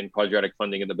voting and quadratic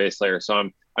funding at the base layer. So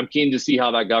I'm keen to see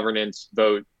how that governance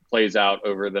vote plays out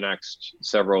over the next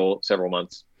several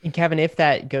months. And Kevin, if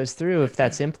that goes through, if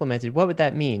that's implemented, what would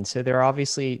that mean? So there are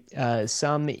obviously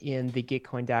some in the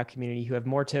Gitcoin DAO community who have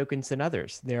more tokens than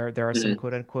others. There are some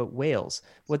quote unquote whales.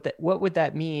 What would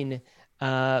that mean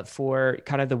for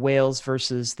kind of the whales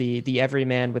versus the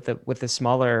everyman with a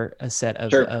smaller set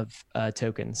of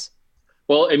tokens?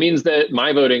 Well, it means that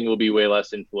my voting will be way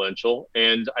less influential.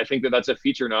 And I think that that's a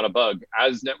feature, not a bug.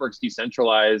 As networks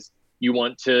decentralize, you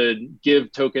want to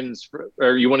give tokens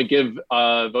or you want to give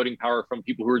voting power from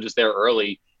people who are just there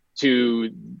early to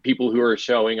people who are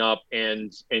showing up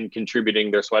and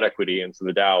contributing their sweat equity into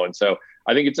the DAO. And so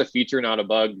I think it's a feature, not a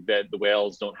bug, that the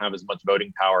whales don't have as much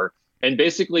voting power. And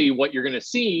basically what you're going to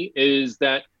see is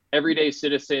that everyday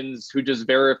citizens who just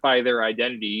verify their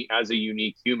identity as a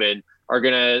unique human are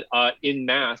going to, in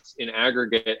mass, in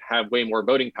aggregate, have way more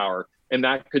voting power. And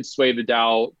that could sway the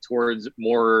DAO towards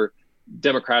more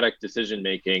democratic decision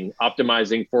making,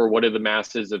 optimizing for what do the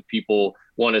masses of people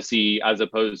want to see as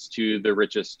opposed to the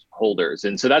richest holders.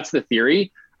 And so that's the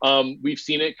theory. We've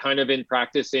seen it kind of in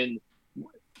practice in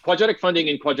quadratic funding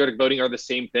and quadratic voting are the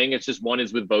same thing. It's just one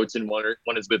is with votes and one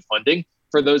is with funding.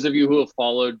 For those of you who have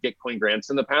followed Gitcoin grants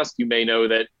in the past, you may know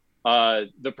that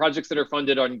the projects that are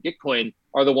funded on Gitcoin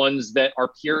are the ones that our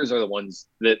peers are the ones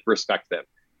that respect them.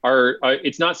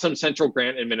 It's not some central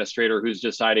grant administrator who's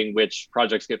deciding which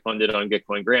projects get funded on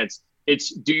Gitcoin grants.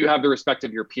 It's, do you have the respect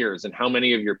of your peers, and how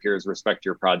many of your peers respect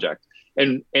your project?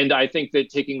 And I think that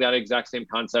taking that exact same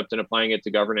concept and applying it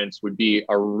to governance would be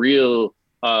a real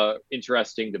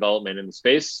interesting development in the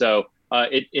space. So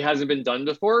it hasn't been done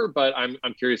before, but I'm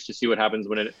curious to see what happens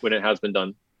when it has been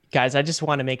done. Guys, I just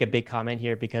want to make a big comment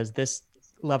here, because this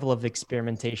level of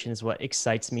experimentation is what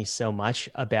excites me so much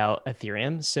about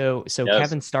Ethereum. So yes.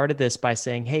 Kevin started this by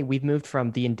saying, hey, we've moved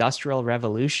from the industrial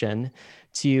revolution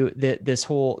to this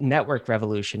whole network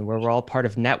revolution where we're all part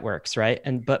of networks, right?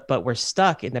 But we're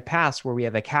stuck in the past where we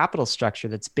have a capital structure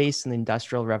that's based on the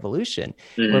industrial revolution.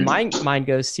 Where my mind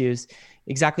goes to is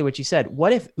exactly what you said.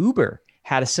 What if Uber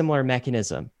had a similar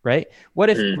mechanism, right? What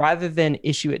if Mm. rather than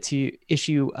issue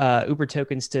Uber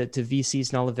tokens to VCs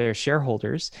and all of their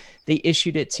shareholders, they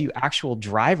issued it to actual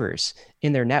drivers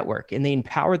in their network, and they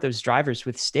empowered those drivers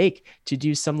with stake to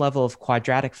do some level of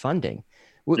quadratic funding?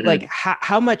 Like, Mm-hmm.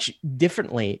 how much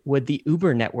differently would the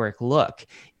Uber network look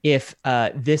if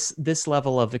this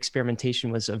level of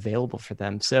experimentation was available for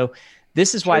them? So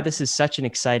this is why Sure. this is such an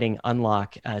exciting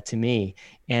unlock to me,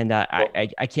 and Well,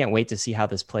 I can't wait to see how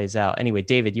this plays out. Anyway,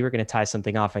 David, you were going to tie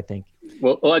something off, I think.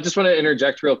 well, I just want to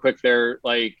interject real quick there.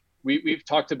 Like we've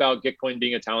talked about Gitcoin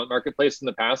being a talent marketplace in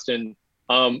the past, and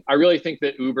I really think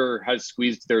that Uber has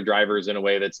squeezed their drivers in a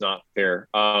way that's not fair.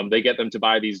 They get them to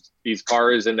buy these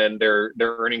cars, and then their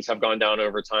earnings have gone down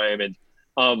over time. And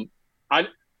um, I,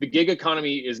 the gig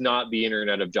economy is not the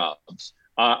internet of jobs.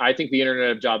 I think the internet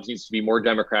of jobs needs to be more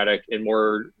democratic and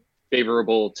more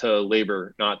favorable to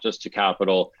labor, not just to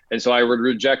capital. And so I would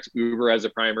reject Uber as a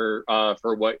primer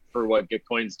for what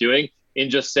Gitcoin's doing, in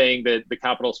just saying that the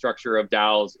capital structure of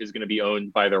DAOs is going to be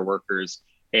owned by their workers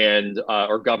and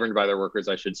or governed by their workers,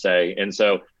 I should say. And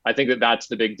so I think that that's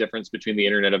the big difference between the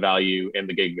internet of value and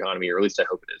the gig economy, or at least I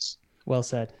hope it is. Well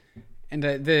said. And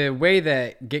the way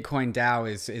that Gitcoin DAO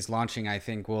is launching, I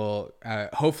think, will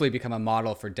hopefully become a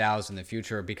model for DAOs in the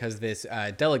future, because this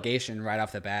delegation right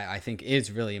off the bat, I think,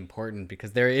 is really important,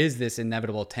 because there is this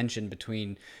inevitable tension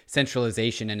between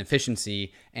centralization and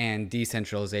efficiency and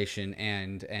decentralization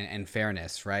and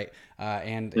fairness, right?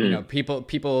 You know,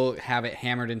 people have it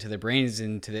hammered into their brains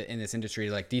in this industry,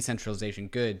 like decentralization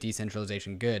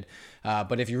good.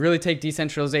 But if you really take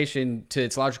decentralization to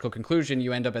its logical conclusion,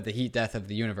 you end up at the heat death of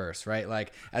the universe, right?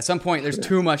 Like at some point, there's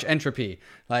too much entropy.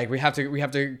 Like we have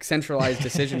to centralize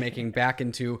decision making back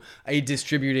into a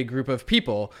distributed group of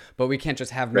people, but we can't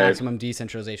just have maximum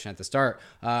decentralization at the start.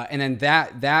 And then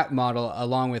that model,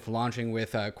 along with launching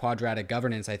with quadratic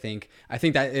governance, I think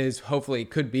that is hopefully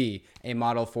could be a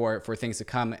model for things to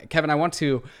come. Kevin, I want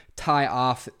to tie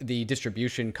off the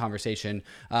distribution conversation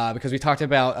because we talked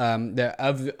about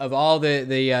of all the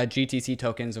GTC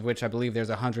tokens, of which I believe there's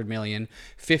 100 million,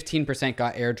 15%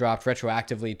 got airdropped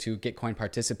retroactively to Gitcoin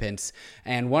participants.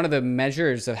 And one of the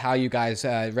measures of how you guys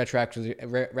retroactively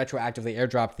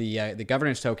airdrop the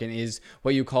governance token is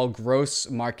what you call gross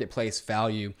marketplace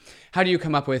value. How do you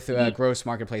come up with gross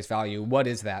marketplace value? What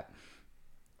is that?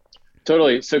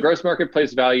 Totally. So gross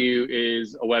marketplace value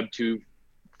is a Web2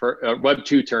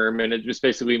 term, and it just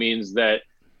basically means that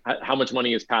how much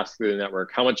money is passed through the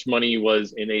network, how much money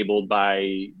was enabled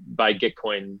by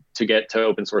Gitcoin to get to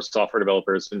open source software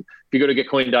developers. And if you go to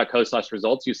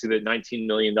gitcoin.co/results, you see that $19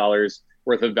 million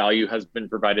worth of value has been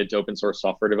provided to open source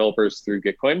software developers through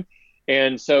Gitcoin.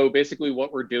 And so basically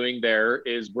what we're doing there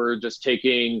is we're just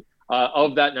taking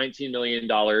of that $19 million,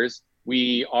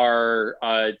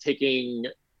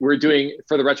 we're doing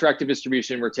for the retroactive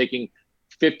distribution, we're taking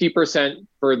 50%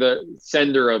 for the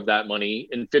sender of that money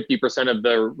and 50% of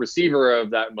the receiver of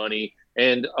that money,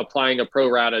 and applying a pro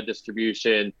rata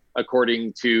distribution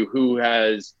according to who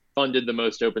has funded the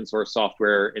most open source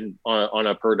software on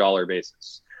a per dollar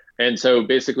basis. And so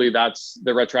basically that's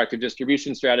the retroactive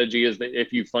distribution strategy, is that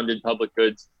if you funded public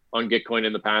goods on Gitcoin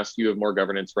in the past, you have more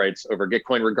governance rights over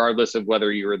Gitcoin, regardless of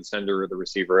whether you were the sender or the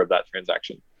receiver of that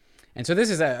transaction. And so this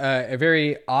is a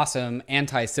very awesome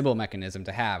anti-Sybil mechanism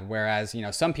to have, whereas, you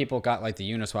know, some people got like the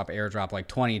Uniswap airdrop like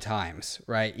 20 times,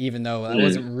 right? Even though that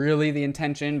wasn't really the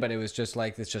intention, but it was just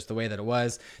like, it's just the way that it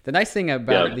was. The nice thing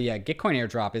about the Gitcoin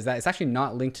airdrop is that it's actually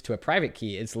not linked to a private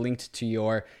key. It's linked to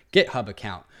your GitHub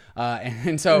account.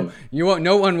 And so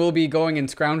no one will be going and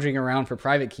scrounging around for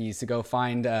private keys to go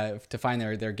find their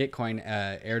Gitcoin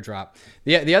airdrop.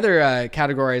 The other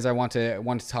categories I want to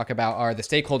talk about are the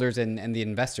stakeholders and the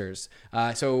investors.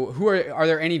 So who are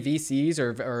there any VCs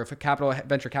or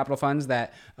venture capital funds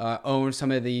that own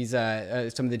some of these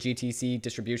some of the GTC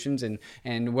distributions,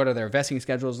 and what are their vesting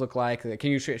schedules look like? Can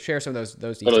you share some of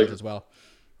those details as well?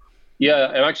 Yeah,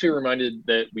 I'm actually reminded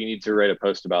that we need to write a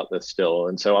post about this still.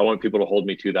 And so I want people to hold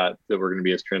me to that we're going to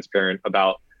be as transparent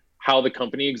about how the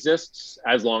company exists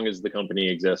as long as the company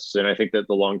exists. And I think that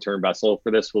the long-term vessel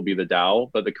for this will be the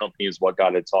DAO, but the company is what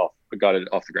got it off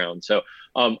the ground. So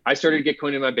I started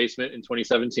Gitcoin in my basement in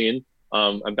 2017.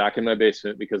 I'm back in my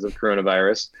basement because of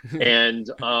coronavirus.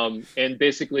 And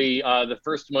basically the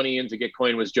first money into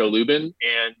Gitcoin was Joe Lubin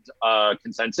and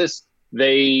Consensus.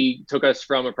 They took us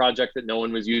from a project that no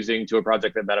one was using to a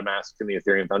project that MetaMask and the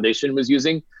Ethereum Foundation was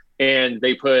using. And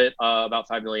they put about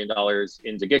 $5 million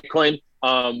into Gitcoin.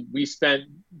 We spent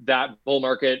that bull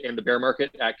market and the bear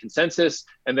market at Consensus,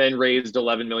 and then raised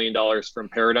 $11 million from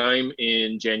Paradigm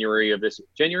in February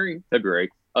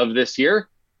of this year.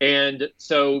 And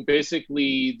so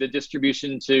basically, the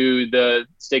distribution to the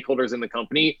stakeholders in the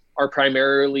company are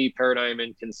primarily paradigm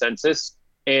and consensus.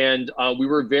 And we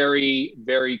were very,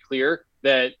 very clear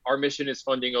that our mission is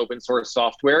funding open source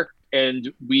software.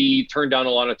 And we turned down a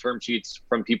lot of term sheets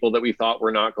from people that we thought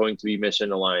were not going to be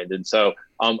mission aligned. And so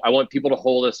I want people to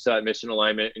hold us to that mission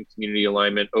alignment and community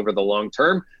alignment over the long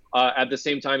term. At the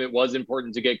same time, it was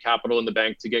important to get capital in the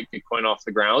bank to get Gitcoin off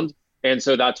the ground. And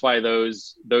so that's why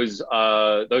those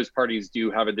parties do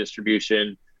have a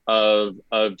distribution of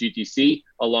GTC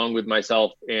along with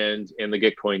myself and the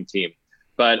Gitcoin team.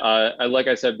 But like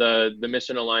I said, the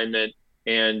mission alignment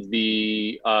and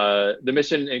the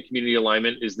mission and community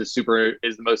alignment is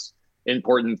the most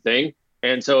important thing.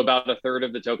 And so about a third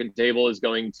of the token table is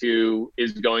going to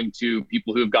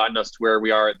people who have gotten us to where we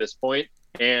are at this point.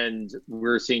 And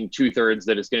we're seeing 2/3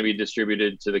 that it's going to be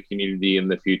distributed to the community in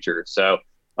the future. So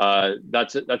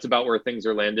that's about where things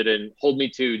are landed, and hold me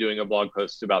to doing a blog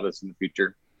post about this in the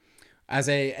future. As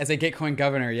a Gitcoin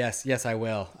governor, yes, I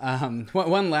will.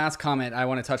 One last comment I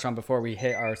want to touch on before we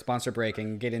hit our sponsor break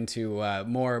and get into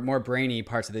more brainy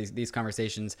parts of these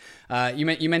conversations.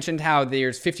 You mentioned how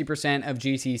there's 50% of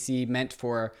GTC meant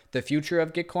for the future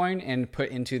of Gitcoin and put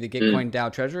into the Gitcoin DAO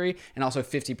treasury, and also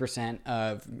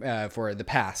 50% for the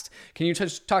past. Can you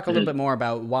talk a little bit more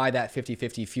about why that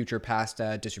 50-50 future past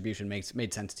distribution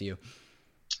made sense to you?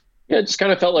 Yeah, it just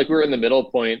kind of felt like we were in the middle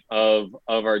point of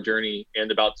our journey and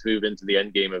about to move into the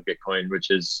end game of Gitcoin, which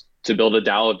is to build a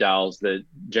DAO of DAOs that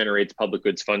generates public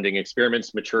goods funding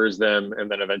experiments, matures them,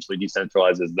 and then eventually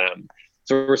decentralizes them.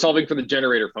 So we're solving for the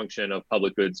generator function of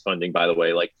public goods funding, by the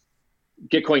way. Like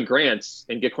Gitcoin grants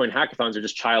and Gitcoin hackathons are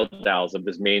just child DAOs of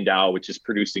this main DAO, which is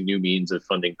producing new means of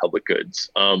funding public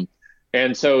goods.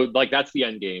 And so like that's the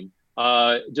end game.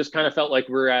 Just kind of felt like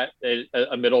we're at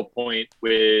a middle point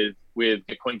with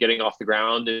Gitcoin getting off the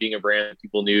ground and being a brand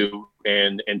people knew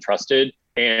and trusted,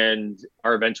 and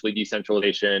our eventually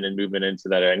decentralization and movement into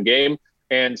that end game.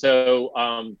 And so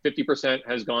 50%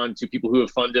 has gone to people who have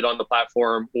funded on the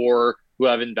platform or who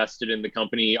have invested in the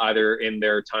company, either in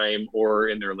their time or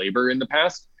in their labor in the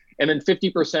past. And then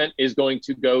 50% is going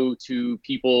to go to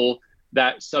people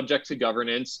that, subject to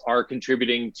governance, are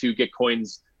contributing to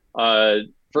Gitcoin's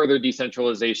further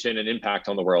decentralization and impact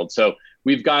on the world. So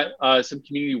we've got some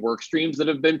community work streams that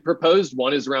have been proposed.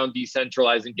 One is around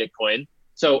decentralizing Gitcoin.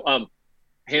 So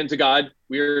hand to God,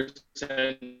 we're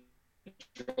centralized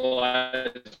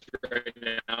right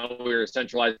now. We're a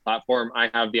centralized platform. I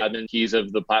have the admin keys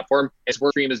of the platform. This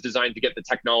work stream is designed to get the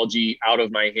technology out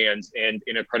of my hands and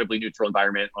in a credibly neutral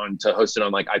environment to host it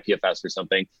on like IPFS or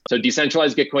something. So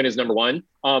decentralized Gitcoin is number one.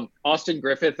 Austin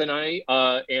Griffith and I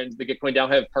and the Gitcoin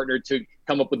DAO have partnered to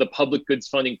come up with a public goods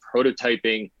funding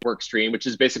prototyping work stream, which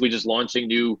is basically just launching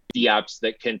new apps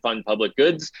that can fund public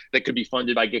goods that could be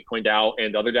funded by Gitcoin DAO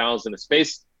and other DAOs in the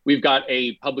space. We've got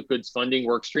a public goods funding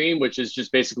work stream, which is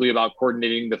just basically about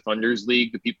coordinating the funders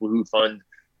league, the people who fund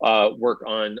work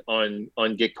on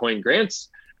Gitcoin grants.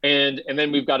 And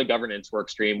then we've got a governance work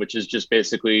stream, which is just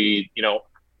basically,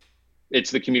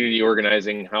 it's the community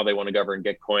organizing how they want to govern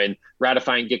Gitcoin.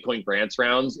 Ratifying Gitcoin grants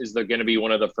rounds is going to be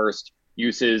one of the first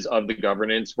uses of the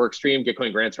governance work stream.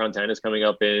 Gitcoin grants round 10 is coming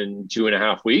up in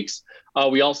 2.5 weeks.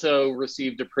 We also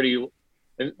received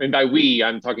and by we,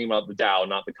 I'm talking about the DAO,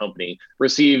 not the company,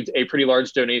 received a pretty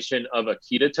large donation of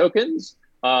Akita tokens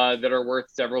that are worth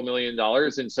several $1 million.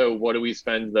 And so what do we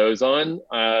spend those on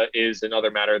is another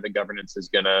matter that governance is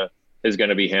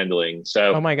gonna be handling.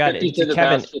 So oh my God, 50 to the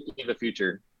Kevin, past, 50 to the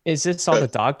future. Is this all the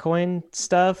Dogcoin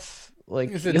stuff?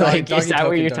 Is that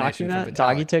what you're talking about?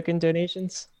 Doggy token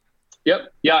donations?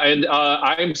 Yep. Yeah. And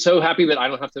I'm so happy that I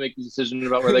don't have to make the decision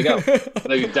about where they go.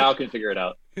 The DAO can figure it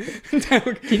out.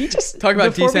 Can you just talk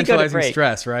about decentralizing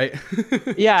stress, right?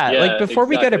 Yeah, before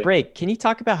we go to break, can you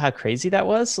talk about how crazy that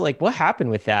was? Like what happened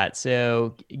with that?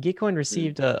 So Gitcoin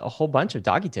received a whole bunch of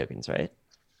doggy tokens, right?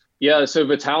 Yeah. So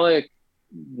Vitalik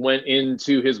went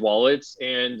into his wallets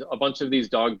and a bunch of these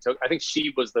dog tokens, I think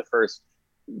Sheeb was the first,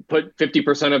 put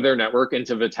 50% of their network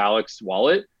into Vitalik's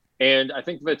wallet. And I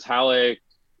think Vitalik,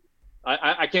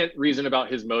 I can't reason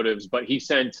about his motives, but he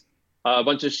sent a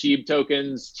bunch of Sheeb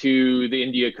tokens to the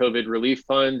India COVID Relief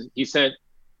Fund. He sent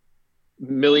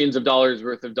millions of dollars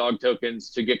worth of dog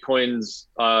tokens to Gitcoin's,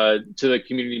 to the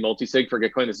community multisig for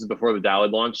Gitcoin. This is before the DAO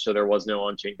had launched, so there was no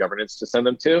on-chain governance to send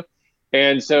them to.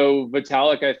 And so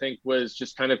Vitalik, I think, was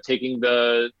just kind of taking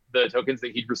the tokens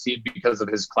that he'd received because of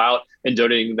his clout and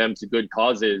donating them to good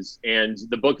causes. And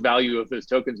the book value of those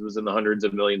tokens was in the hundreds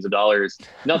of millions of dollars.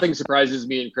 Nothing surprises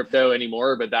me in crypto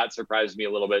anymore, but that surprised me a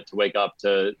little bit to wake up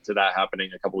to that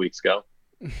happening a couple weeks ago.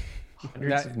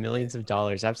 Hundreds of millions of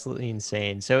dollars, absolutely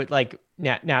insane. So like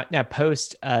now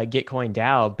post Gitcoin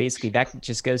DAO, basically that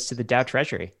just goes to the DAO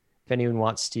treasury. If anyone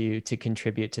wants to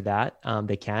contribute to that,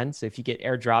 they can. So if you get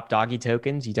airdrop doggy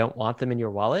tokens, you don't want them in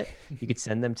your wallet, you could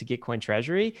send them to Gitcoin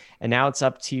treasury. And now it's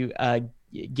up to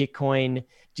Gitcoin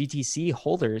GTC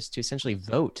holders to essentially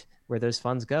vote where those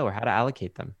funds go or how to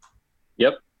allocate them.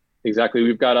 Yep, exactly.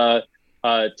 We've got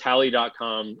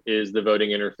tally.com is the voting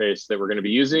interface that we're going to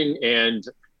be using, and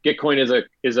Gitcoin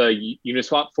is a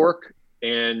Uniswap fork.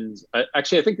 And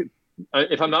actually, I think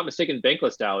if I'm not mistaken,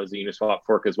 Bankless DAO is a Uniswap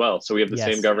fork as well. So we have the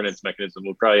same governance mechanism.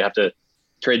 We'll probably have to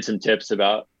trade some tips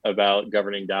about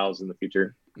governing DAOs in the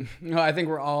future. No, I think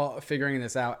we're all figuring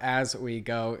this out as we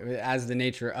go, as the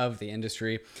nature of the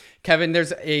industry. Kevin,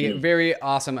 there's a very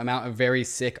awesome amount of very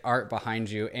sick art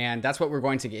behind you, and that's what we're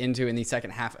going to get into in the second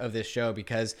half of this show,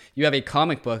 because you have a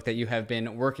comic book that you have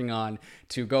been working on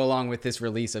to go along with this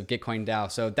release of Gitcoin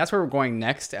DAO. So that's where we're going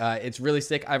next. It's really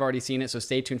sick. I've already seen it, so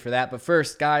stay tuned for that. But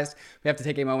first, guys, we have to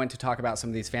take a moment to talk about some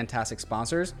of these fantastic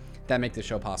sponsors that make this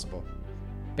show possible.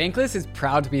 Bankless is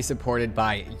proud to be supported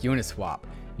by Uniswap.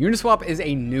 Uniswap is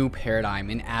a new paradigm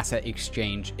in asset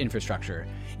exchange infrastructure.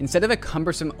 Instead of a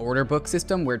cumbersome order book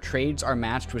system where trades are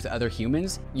matched with other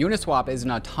humans, Uniswap is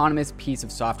an autonomous piece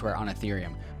of software on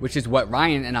Ethereum, which is what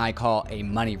Ryan and I call a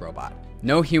money robot.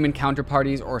 No human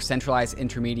counterparties or centralized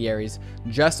intermediaries,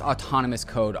 just autonomous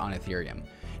code on Ethereum.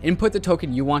 Input the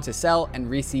token you want to sell and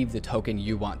receive the token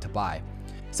you want to buy.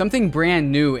 Something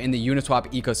brand new in the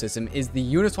Uniswap ecosystem is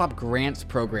the Uniswap Grants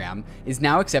program is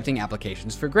now accepting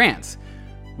applications for grants.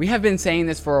 We have been saying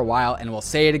this for a while and we'll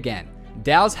say it again.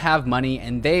 DAOs have money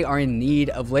and they are in need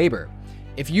of labor.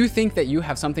 If you think that you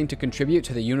have something to contribute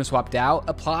to the Uniswap DAO,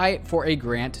 apply for a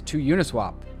grant to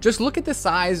Uniswap. Just look at the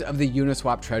size of the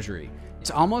Uniswap treasury. It's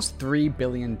almost $3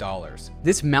 billion.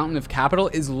 This mountain of capital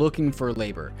is looking for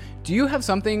labor. Do you have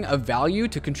something of value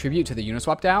to contribute to the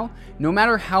Uniswap DAO? No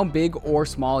matter how big or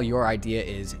small your idea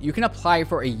is, you can apply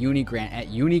for a uni grant at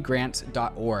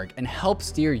unigrants.org and help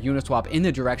steer Uniswap in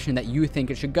the direction that you think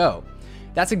it should go.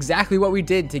 That's exactly what we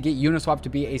did to get Uniswap to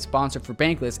be a sponsor for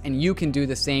Bankless, and you can do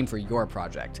the same for your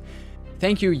project.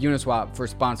 Thank you, Uniswap, for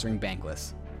sponsoring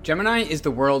Bankless. Gemini is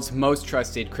the world's most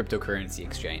trusted cryptocurrency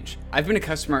exchange. I've been a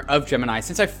customer of Gemini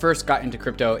since I first got into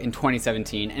crypto in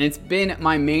 2017, and it's been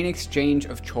my main exchange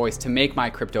of choice to make my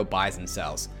crypto buys and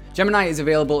sells. Gemini is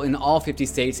available in all 50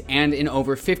 states and in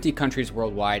over 50 countries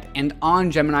worldwide, and on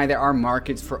Gemini there are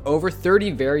markets for over 30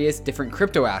 various different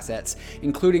crypto assets,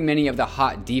 including many of the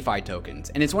hot DeFi tokens,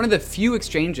 and it's one of the few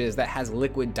exchanges that has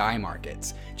liquid DAI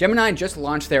markets. Gemini just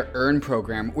launched their Earn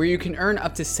program, where you can earn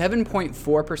up to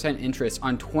 7.4% interest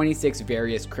on 26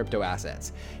 various crypto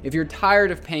assets. If you're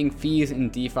tired of paying fees in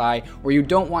DeFi, or you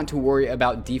don't want to worry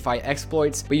about DeFi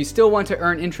exploits, but you still want to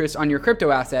earn interest on your crypto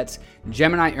assets,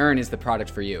 Gemini Earn is the product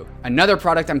for you. Another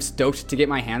product I'm stoked to get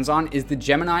my hands on is the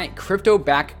Gemini Crypto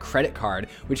Back Credit Card,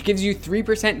 which gives you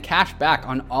 3% cash back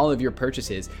on all of your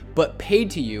purchases, but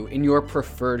paid to you in your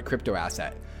preferred crypto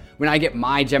asset. When I get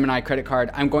my Gemini credit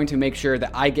card, I'm going to make sure that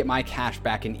I get my cash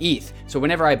back in ETH. So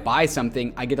whenever I buy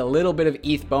something, I get a little bit of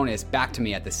ETH bonus back to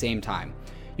me at the same time.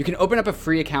 You can open up a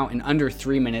free account in under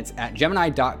 3 minutes at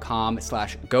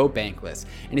gemini.com/gobankless.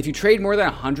 And if you trade more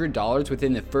than $100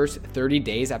 within the first 30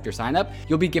 days after sign up,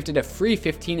 you'll be gifted a free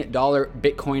 $15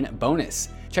 Bitcoin bonus.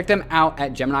 Check them out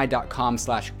at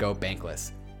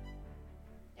gemini.com/gobankless.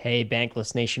 Hey,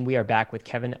 Bankless Nation, we are back with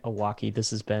Kevin Owocki.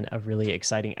 This has been a really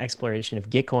exciting exploration of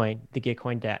Gitcoin, the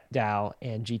Gitcoin DAO,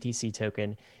 and GTC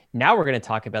token. Now we're going to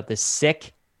talk about this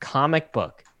sick comic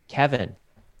book. Kevin,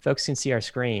 folks can see our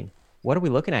screen. What are we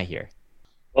looking at here?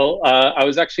 Well, I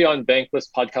was actually on Bankless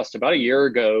podcast about a year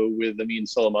ago with Amin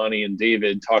Soleimani and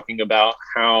David talking about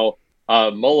how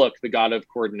Moloch, the god of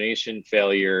coordination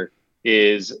failure,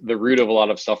 is the root of a lot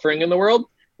of suffering in the world.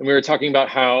 And we were talking about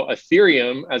how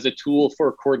Ethereum as a tool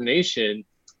for coordination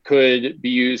could be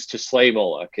used to slay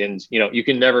Moloch. And, you know, you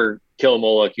can never kill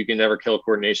Moloch, you can never kill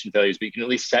coordination failures, but you can at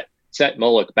least set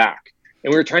Moloch back.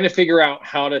 And we were trying to figure out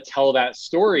how to tell that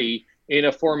story in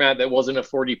a format that wasn't a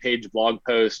 40-page blog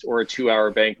post or a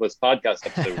 2-hour Bankless podcast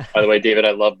episode. By the way, David,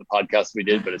 I love the podcast we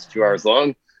did, but it's 2 hours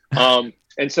long.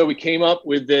 And so we came up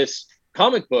with this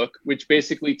comic book, which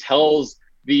basically tells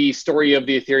the story of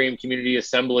the Ethereum community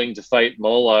assembling to fight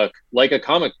Moloch like a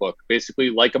comic book, basically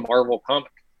like a Marvel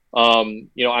comic.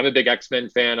 You know, I'm a big X-Men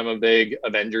fan. I'm a big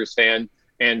Avengers fan.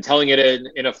 And telling it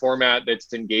in a format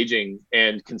that's engaging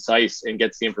and concise and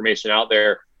gets the information out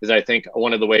there is, I think,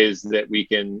 one of the ways that we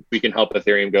can help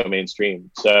Ethereum go mainstream.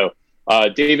 So,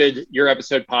 David, your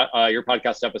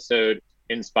podcast episode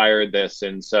inspired this,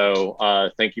 and so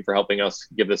thank you for helping us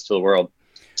give this to the world.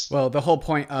 Well, the whole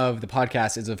point of the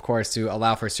podcast is, of course, to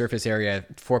allow for surface area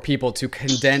for people to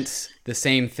condense the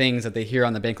same things that they hear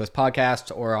on the Bankless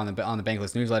podcast or on the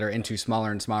Bankless newsletter into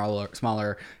smaller and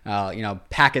smaller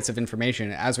packets of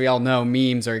information. As we all know,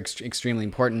 memes are extremely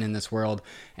important in this world,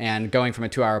 and going from a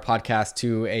 2-hour podcast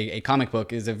to a comic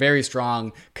book is a very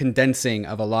strong condensing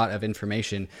of a lot of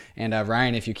information. And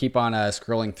Ryan, if you keep on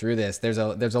scrolling through this, there's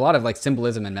a lot of like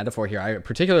symbolism and metaphor here. I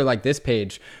particularly like this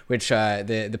page, which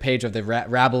the page of the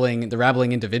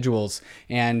rabbling individuals.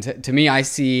 And to me, I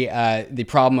see the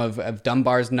problem of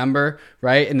Dunbar's number,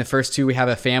 right? In the first two, we have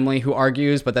a family who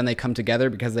argues, but then they come together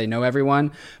because they know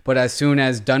everyone. But as soon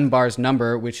as Dunbar's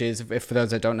number, which is, if for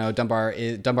those that don't know,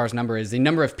 Dunbar's number is the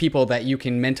number of people that you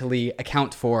can mentally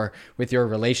account for with your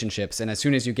relationships. And as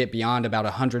soon as you get beyond about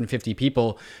 150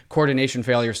 people, coordination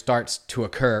failure starts to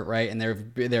occur, right? And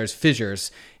there's fissures.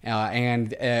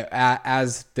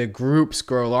 As the groups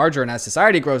grow larger and as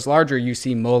society grows larger, you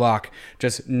see Moloch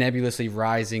just nebulously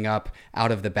rising up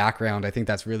out of the background. I think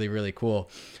that's really, really cool.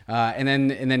 And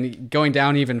then going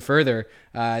down even further,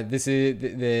 this is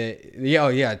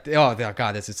oh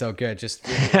god, this is so good.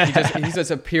 He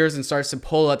just appears and starts to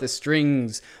pull at the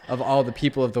strings of all the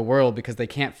people of the world because they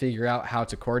can't figure out how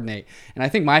to coordinate. And I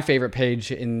think my favorite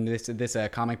page in this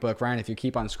comic book, Ryan, if you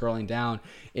keep on scrolling down,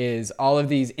 is all of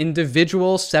these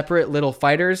individual separate little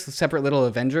fighters, separate little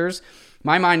Avengers.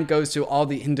 My mind goes to all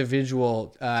the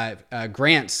individual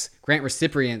grant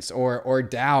recipients or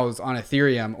DAOs on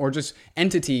Ethereum, or just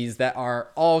entities that are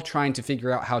all trying to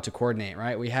figure out how to coordinate,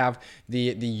 right? We have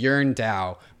the Yearn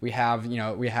DAO, we have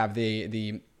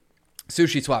the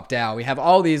SushiSwap DAO. We have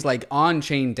all these like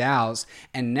on-chain DAOs,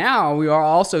 and now we are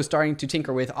also starting to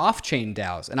tinker with off-chain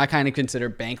DAOs. And I kind of consider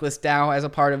Bankless DAO as a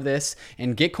part of this,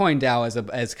 and Gitcoin DAO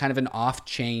as kind of an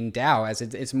off-chain DAO, as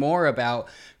it's more about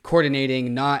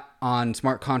coordinating not on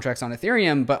smart contracts on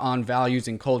Ethereum, but on values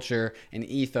and culture and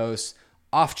ethos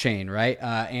off-chain, right?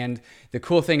 And the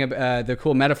cool thing, the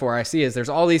cool metaphor I see is there's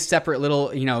all these separate little,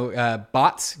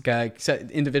 bots,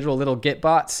 individual little Git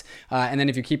bots, and then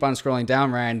if you keep on scrolling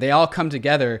down, Ryan, they all come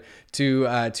together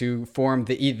to form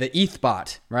the ETH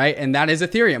bot, right? And that is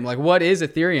Ethereum. Like, what is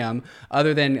Ethereum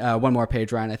other than one more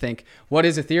page, Ryan? I think what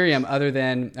is Ethereum other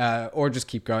than, or just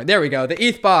keep going. There we go. The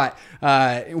ETH bot.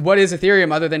 What is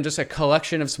Ethereum other than just a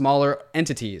collection of smaller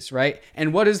entities, right?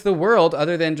 And what is the world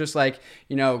other than just like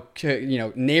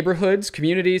neighborhoods,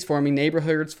 communities, forming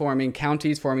neighborhoods, forming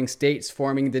counties, forming states,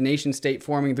 forming the nation state,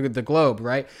 forming the globe,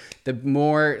 right? The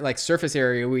more like surface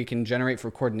area we can generate for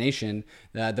coordination,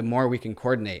 the more we can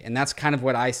coordinate. And that's kind of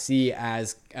what I see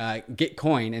as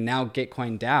Gitcoin, and now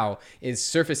Gitcoin DAO, is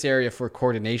surface area for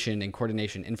coordination and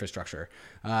coordination infrastructure.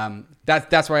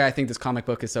 That's why I think this comic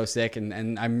book is so sick.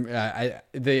 And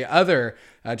the other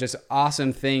just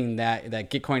awesome thing that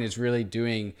Gitcoin is really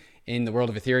doing in the world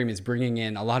of Ethereum is bringing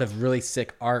in a lot of really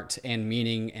sick art and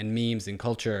meaning and memes and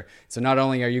culture. So not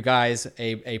only are you guys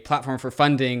a platform for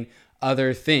funding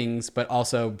other things, but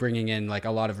also bringing in like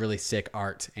a lot of really sick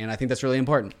art. And I think that's really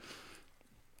important.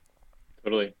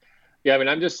 Totally. Yeah, I mean,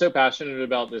 I'm just so passionate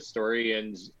about this story,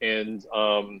 and I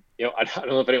don't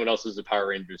know if anyone else is a Power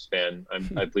Rangers fan.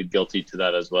 I plead guilty to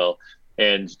that as well.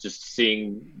 And just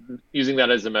using that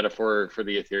as a metaphor for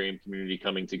the Ethereum community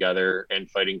coming together and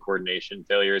fighting coordination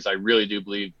failures, I really do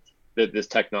believe that this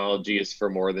technology is for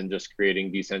more than just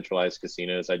creating decentralized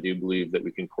casinos. I do believe that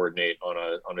we can coordinate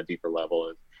on a deeper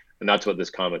level, and that's what this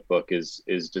comic book is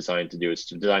designed to do. It's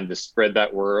designed to spread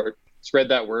that word,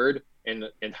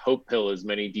 and hope pill as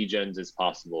many degens as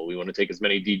possible. We want to take as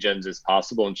many degens as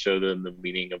possible and show them the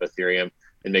meaning of Ethereum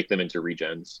and make them into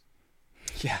regens.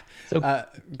 Yeah. So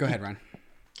go ahead, Ron.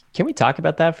 Can we talk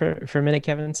about that for a minute,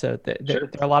 Kevin? So Sure. There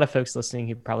are a lot of folks listening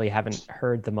who probably haven't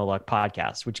heard the Moloch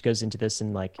podcast, which goes into this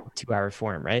in like 2-hour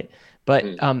form, right? But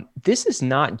this is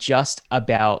not just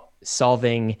about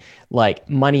solving like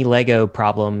money Lego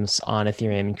problems on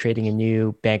Ethereum and creating a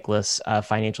new bankless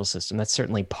financial system. That's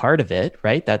certainly part of it,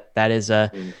 right? That is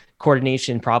a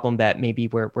coordination problem that maybe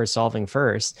we're solving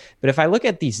first. But if I look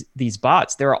at these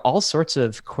bots, there are all sorts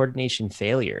of coordination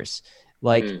failures,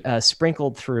 like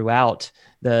sprinkled throughout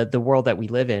the world that we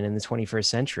live in the 21st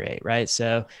century, right?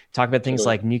 So talk about things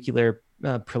like nuclear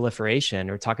proliferation,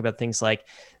 or talk about things like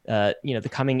the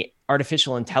coming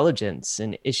artificial intelligence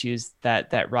and issues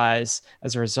that rise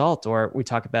as a result, or we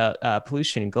talk about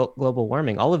pollution and global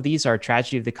warming. All of these are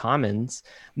tragedy of the commons,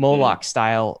 Moloch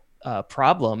style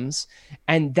problems,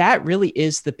 and that really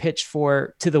is the pitch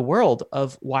to the world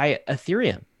of why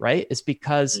Ethereum, right? Is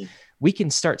because we can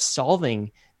start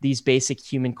solving these basic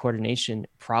human coordination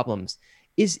problems.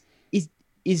 Is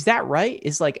that right?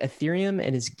 Is like Ethereum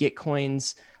and is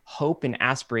Gitcoin's hope and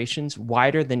aspirations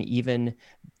wider than even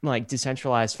like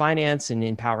decentralized finance and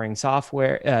empowering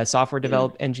software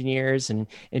develop engineers and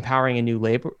empowering a new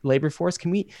labor force.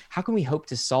 How can we hope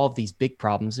to solve these big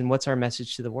problems, and what's our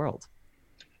message to the world?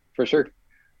 For sure.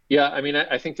 Yeah, I mean,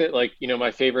 I think that like,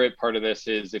 my favorite part of this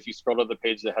is if you scroll to the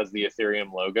page that has the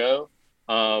Ethereum logo,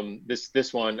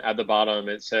 this one at the bottom,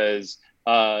 it says,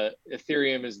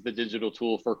 Ethereum is the digital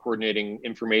tool for coordinating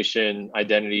information,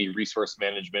 identity, resource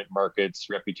management, markets,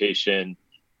 reputation.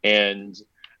 And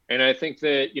I think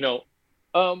that,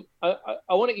 I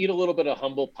want to eat a little bit of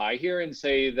humble pie here and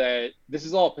say that this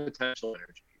is all potential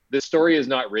energy. The story is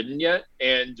not written yet.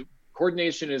 And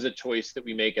coordination is a choice that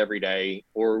we make every day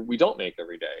or we don't make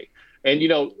every day. And,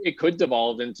 it could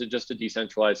devolve into just a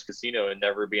decentralized casino and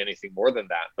never be anything more than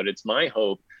that. But it's my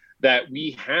hope that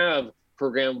we have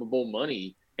programmable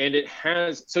money, and it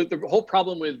has. So the whole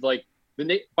problem with like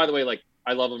by the way, like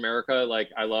I love America, like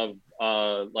I love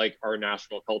like our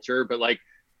national culture, but like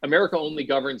America only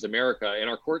governs America, and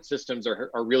our court systems are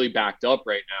really backed up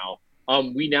right now.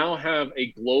 We now have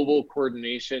a global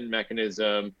coordination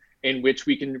mechanism in which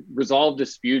we can resolve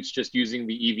disputes just using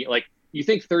the EV. Like, you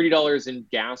think $30 in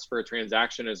gas for a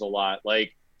transaction is a lot.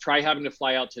 Like, try having to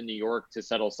fly out to New York to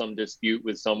settle some dispute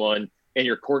with someone, and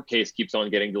your court case keeps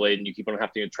on getting delayed, and you keep on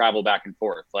having to travel back and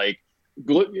forth. Like,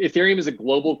 Ethereum is a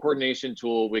global coordination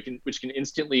tool which can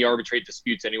instantly arbitrate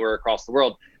disputes anywhere across the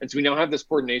world. And so we now have this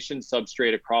coordination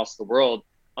substrate across the world.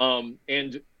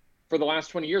 And for the last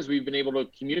 20 years, we've been able to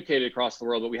communicate across the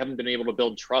world, but we haven't been able to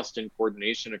build trust and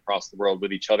coordination across the world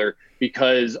with each other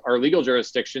because our legal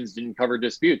jurisdictions didn't cover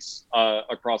disputes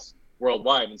across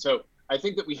worldwide. And so I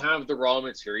think that we have the raw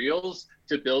materials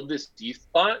to build this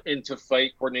DeFi and to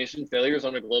fight coordination failures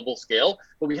on a global scale,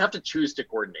 but we have to choose to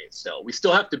coordinate still. We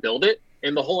still have to build it.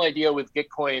 And the whole idea with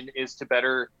Gitcoin is to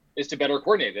better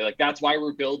coordinate it. Like, that's why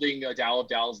we're building a DAO of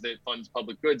DAOs that funds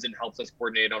public goods and helps us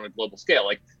coordinate on a global scale.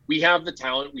 Like, we have the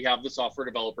talent, we have the software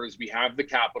developers, we have the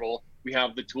capital, we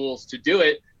have the tools to do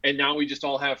it. And now we just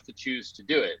all have to choose to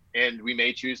do it. And we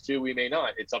may choose to, we may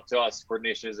not. It's up to us.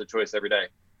 Coordination is a choice every day.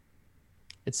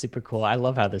 It's super cool. I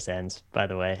love how this ends, by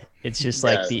the way. It's just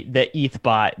like the ETH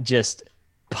bot just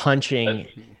punching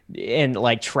and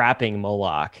like trapping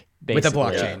Moloch. Basically.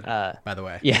 With a blockchain, by the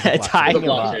way. Yeah, tying him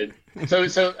up. So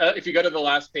if you go to the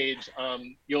last page,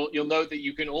 you'll note that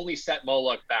you can only set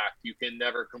Moloch back. You can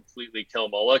never completely kill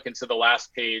Moloch. And so the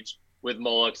last page with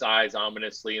Moloch's eyes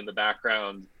ominously in the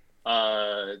background,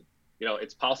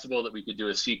 it's possible that we could do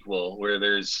a sequel where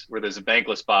there's a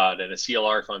bankless bot and a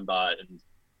CLR fund bot. And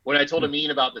when I told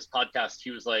Amin about this podcast, he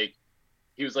was like,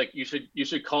 you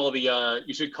should call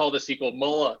the sequel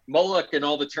Moloch and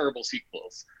all the terrible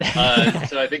sequels.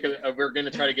 So I think we're going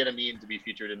to try to get Amin to be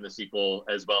featured in the sequel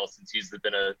as well, since he's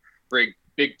been a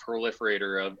big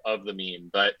proliferator of the meme.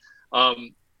 But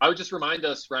I would just remind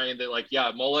us, Ryan, that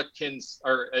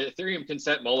Ethereum can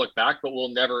set Moloch back, but we'll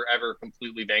never ever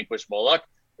completely vanquish Moloch.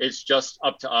 It's just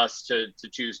up to us to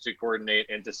choose to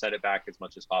coordinate and to set it back as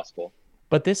much as possible.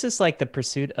 But this is like the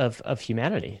pursuit of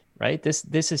humanity, right?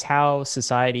 This is how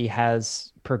society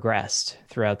has progressed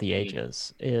throughout the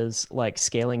ages, is like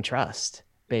scaling trust,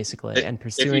 basically, and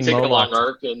pursuing. If you take a long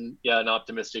arc and an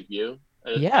optimistic view.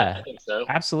 I think so.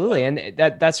 Absolutely. And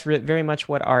that's very much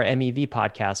what our MEV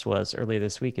podcast was earlier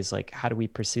this week, is like, how do we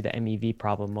pursue the MEV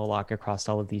problem, Moloch, across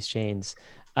all of these chains?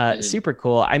 Super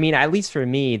cool. I mean, at least for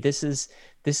me, this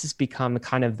has become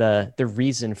kind of the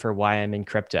reason for why I'm in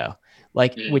crypto,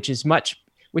 like, which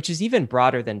is even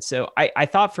broader than, so I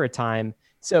thought for a time,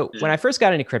 when I first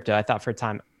got into crypto, I thought for a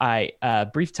time,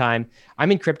 brief time,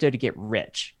 I'm in crypto to get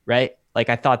rich, right? Like,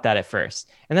 I thought that at first.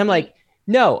 And then I'm like,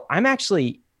 no, I'm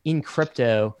actually in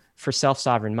crypto for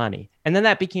self-sovereign money. And then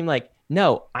that became like,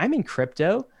 no, I'm in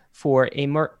crypto for a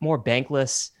more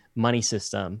bankless money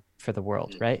system for the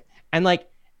world, right? And like,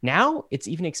 now it's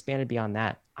even expanded beyond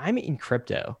that. I'm in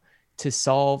crypto to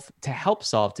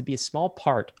be a small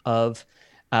part of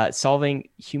solving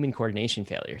human coordination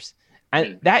failures.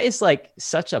 And that is like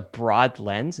such a broad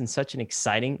lens and such an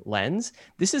exciting lens.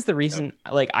 This is the reason,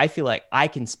 like, I feel like I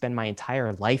can spend my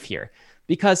entire life here,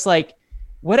 because like,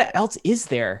 what else is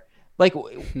there? Like,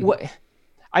 what?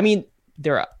 I mean,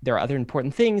 there are other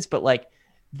important things, but like,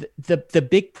 the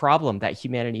big problem that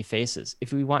humanity faces,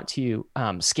 if we want to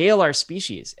scale our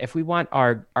species, if we want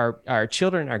our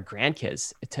children, our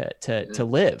grandkids to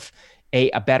live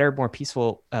a better, more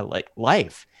peaceful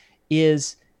life,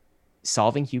 is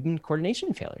solving human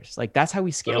coordination failures. Like, that's how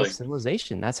we scale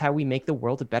civilization. That's how we make the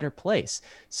world a better place.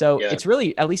 So it's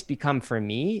really, at least, become, for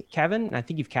me, Kevin, and I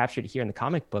think you've captured it here in the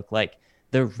comic book, like,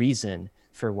 the reason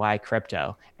for why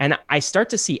crypto. And I start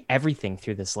to see everything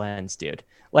through this lens, dude.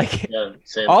 Like,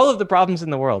 all of the problems in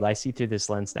the world, I see through this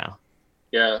lens now.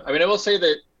 Yeah, I mean, I will say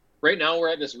that right now we're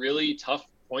at this really tough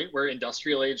point where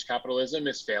industrial age capitalism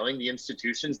is failing. The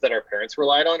institutions that our parents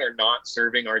relied on are not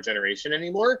serving our generation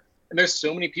anymore. And there's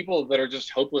so many people that are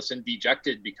just hopeless and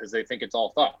dejected because they think it's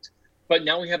all fucked. But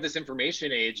now we have this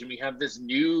information age and we have this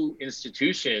new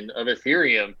institution of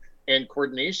Ethereum and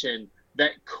coordination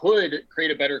that could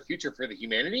create a better future for the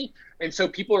humanity. And so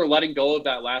people are letting go of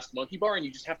that last monkey bar, and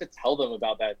you just have to tell them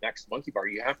about that next monkey bar.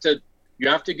 You have to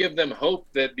give them hope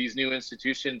that these new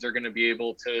institutions are going to be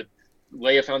able to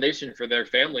lay a foundation for their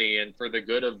family and for the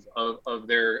good of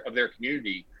their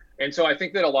community. And so I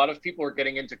think that a lot of people are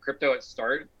getting into crypto at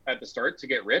the start to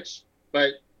get rich,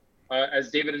 but as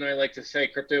David and I like to say,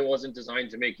 crypto wasn't designed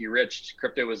to make you rich.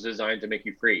 Crypto was designed to make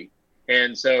you free.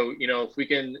 And so, if we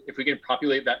can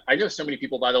populate that, I know so many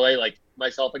people, by the way, like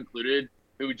myself included,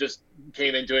 who just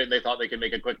came into it and they thought they could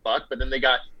make a quick buck, but then they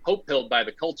got hope pilled by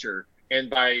the culture and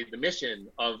by the mission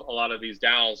of a lot of these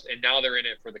DAOs. And now they're in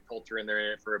it for the culture and they're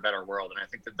in it for a better world. And I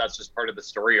think that that's just part of the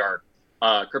story arc.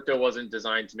 Crypto wasn't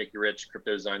designed to make you rich.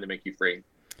 Crypto is designed to make you free.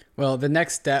 Well, the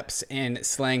next steps in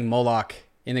slaying Moloch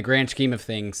in the grand scheme of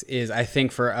things is, I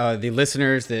think, for the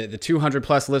listeners, the 200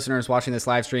 plus listeners watching this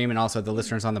live stream and also the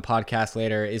listeners on the podcast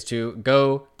later, is to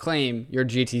go claim your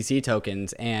GTC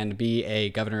tokens and be a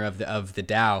governor of the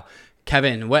DAO.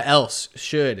 Kevin, what else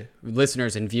should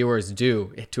listeners and viewers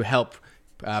do to help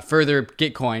further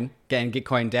Gitcoin and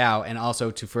Gitcoin DAO, and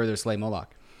also to further slay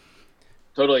Moloch?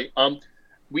 Totally.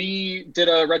 We did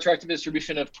a retroactive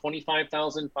distribution of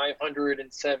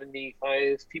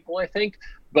 25,575 people, I think,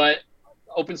 but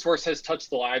open source has touched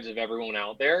the lives of everyone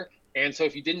out there. And so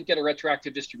if you didn't get a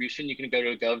retroactive distribution, you can go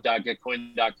to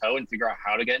gov.gitcoin.co and figure out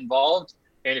how to get involved.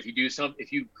 And if you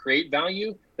create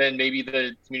value, then maybe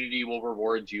the community will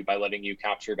reward you by letting you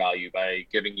capture value by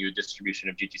giving you a distribution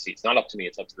of GTC. It's not up to me,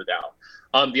 it's up to the DAO.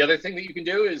 The other thing that you can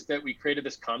do is that we created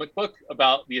this comic book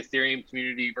about the Ethereum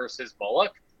community versus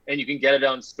Moloch, and you can get it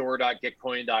on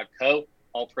store.gitcoin.co.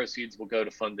 All proceeds will go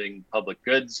to funding public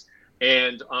goods.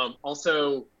 And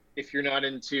also, if you're not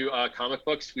into comic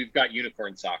books, we've got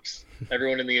unicorn socks.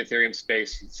 Everyone in the Ethereum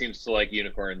space seems to like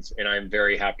unicorns, and I'm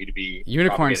very happy to be.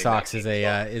 Unicorn socks is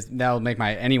that'll make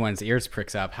anyone's ears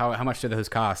pricks up. How much do those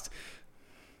cost?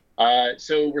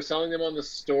 So we're selling them on the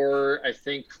store. I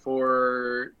think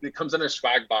it comes in a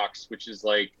swag box, which is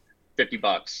like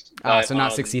 $50. So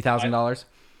not $60,000.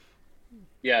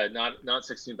 Yeah, not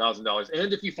 $16,000.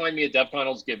 And if you find me at DevCon,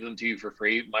 I'll just give them to you for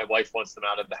free. My wife wants them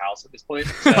out of the house at this point.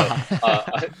 So,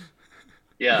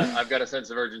 yeah, I've got a sense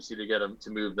of urgency to get them,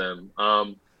 to move them.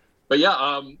 But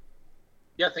yeah,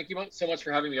 thank you so much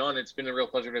for having me on. It's been a real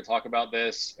pleasure to talk about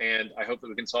this, and I hope that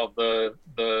we can solve the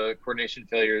coordination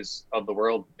failures of the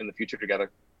world in the future together.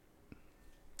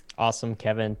 Awesome,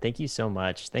 Kevin. Thank you so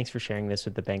much. Thanks for sharing this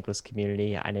with the Bankless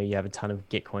community. I know you have a ton of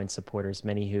Gitcoin supporters,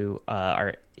 many who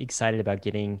are excited about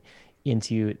getting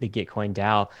into the Gitcoin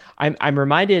DAO. I'm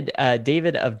reminded,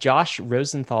 David, of Josh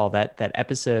Rosenthal, that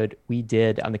episode we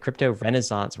did on the crypto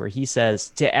renaissance, where he says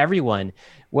to everyone,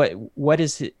 what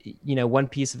is, one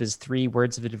piece of his 3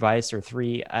 words of advice or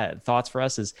 3 thoughts for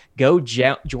us is go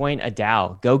join a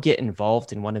DAO, go get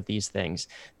involved in one of these things.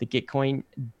 The Gitcoin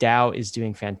DAO is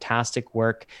doing fantastic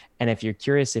work. And if you're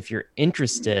curious, if you're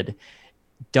interested,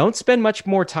 don't spend much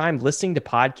more time listening to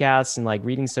podcasts and like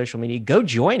reading social media. Go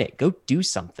join it. Go do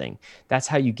something. That's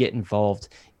how you get involved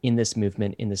in this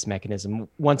movement, in this mechanism.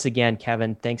 Once again,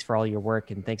 Kevin, thanks for all your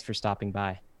work and thanks for stopping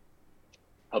by.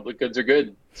 Public goods are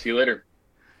good. See you later.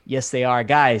 Yes, they are.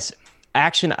 Guys,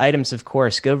 action items, of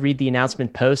course. Go read the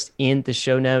announcement post in the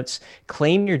show notes.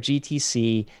 Claim your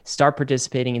GTC. Start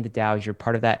participating in the DAO. You're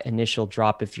part of that initial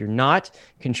drop. If you're not,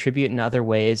 contribute in other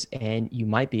ways, and you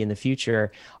might be in the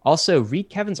future. Also, read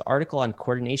Kevin's article on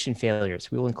coordination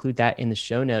failures. We will include that in the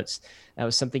show notes. That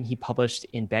was something he published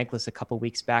in Bankless a couple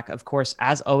weeks back. Of course,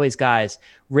 as always, guys,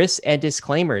 risks and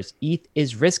disclaimers. ETH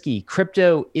is risky.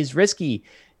 Crypto is risky.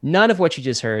 None of what you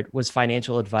just heard was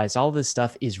financial advice. All of this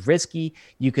stuff is risky.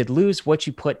 You could lose what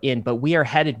you put in, but we are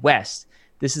headed west.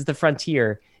 This is the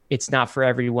frontier. It's not for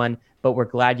everyone, but we're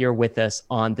glad you're with us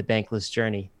on the Bankless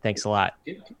journey. Thanks a lot.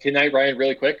 Can I, Ryan,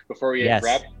 really quick before we Yes.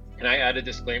 wrap? Can I add a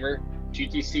disclaimer?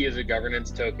 GTC is a governance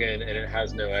token and it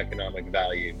has no economic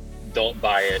value. Don't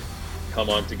buy it. Come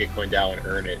on to Gitcoin DAO and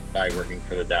earn it by working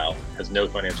for the DAO. It has no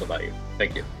financial value.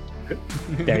 Thank you.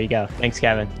 There you go. Thanks,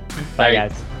 Kevin. Bye,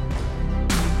 guys.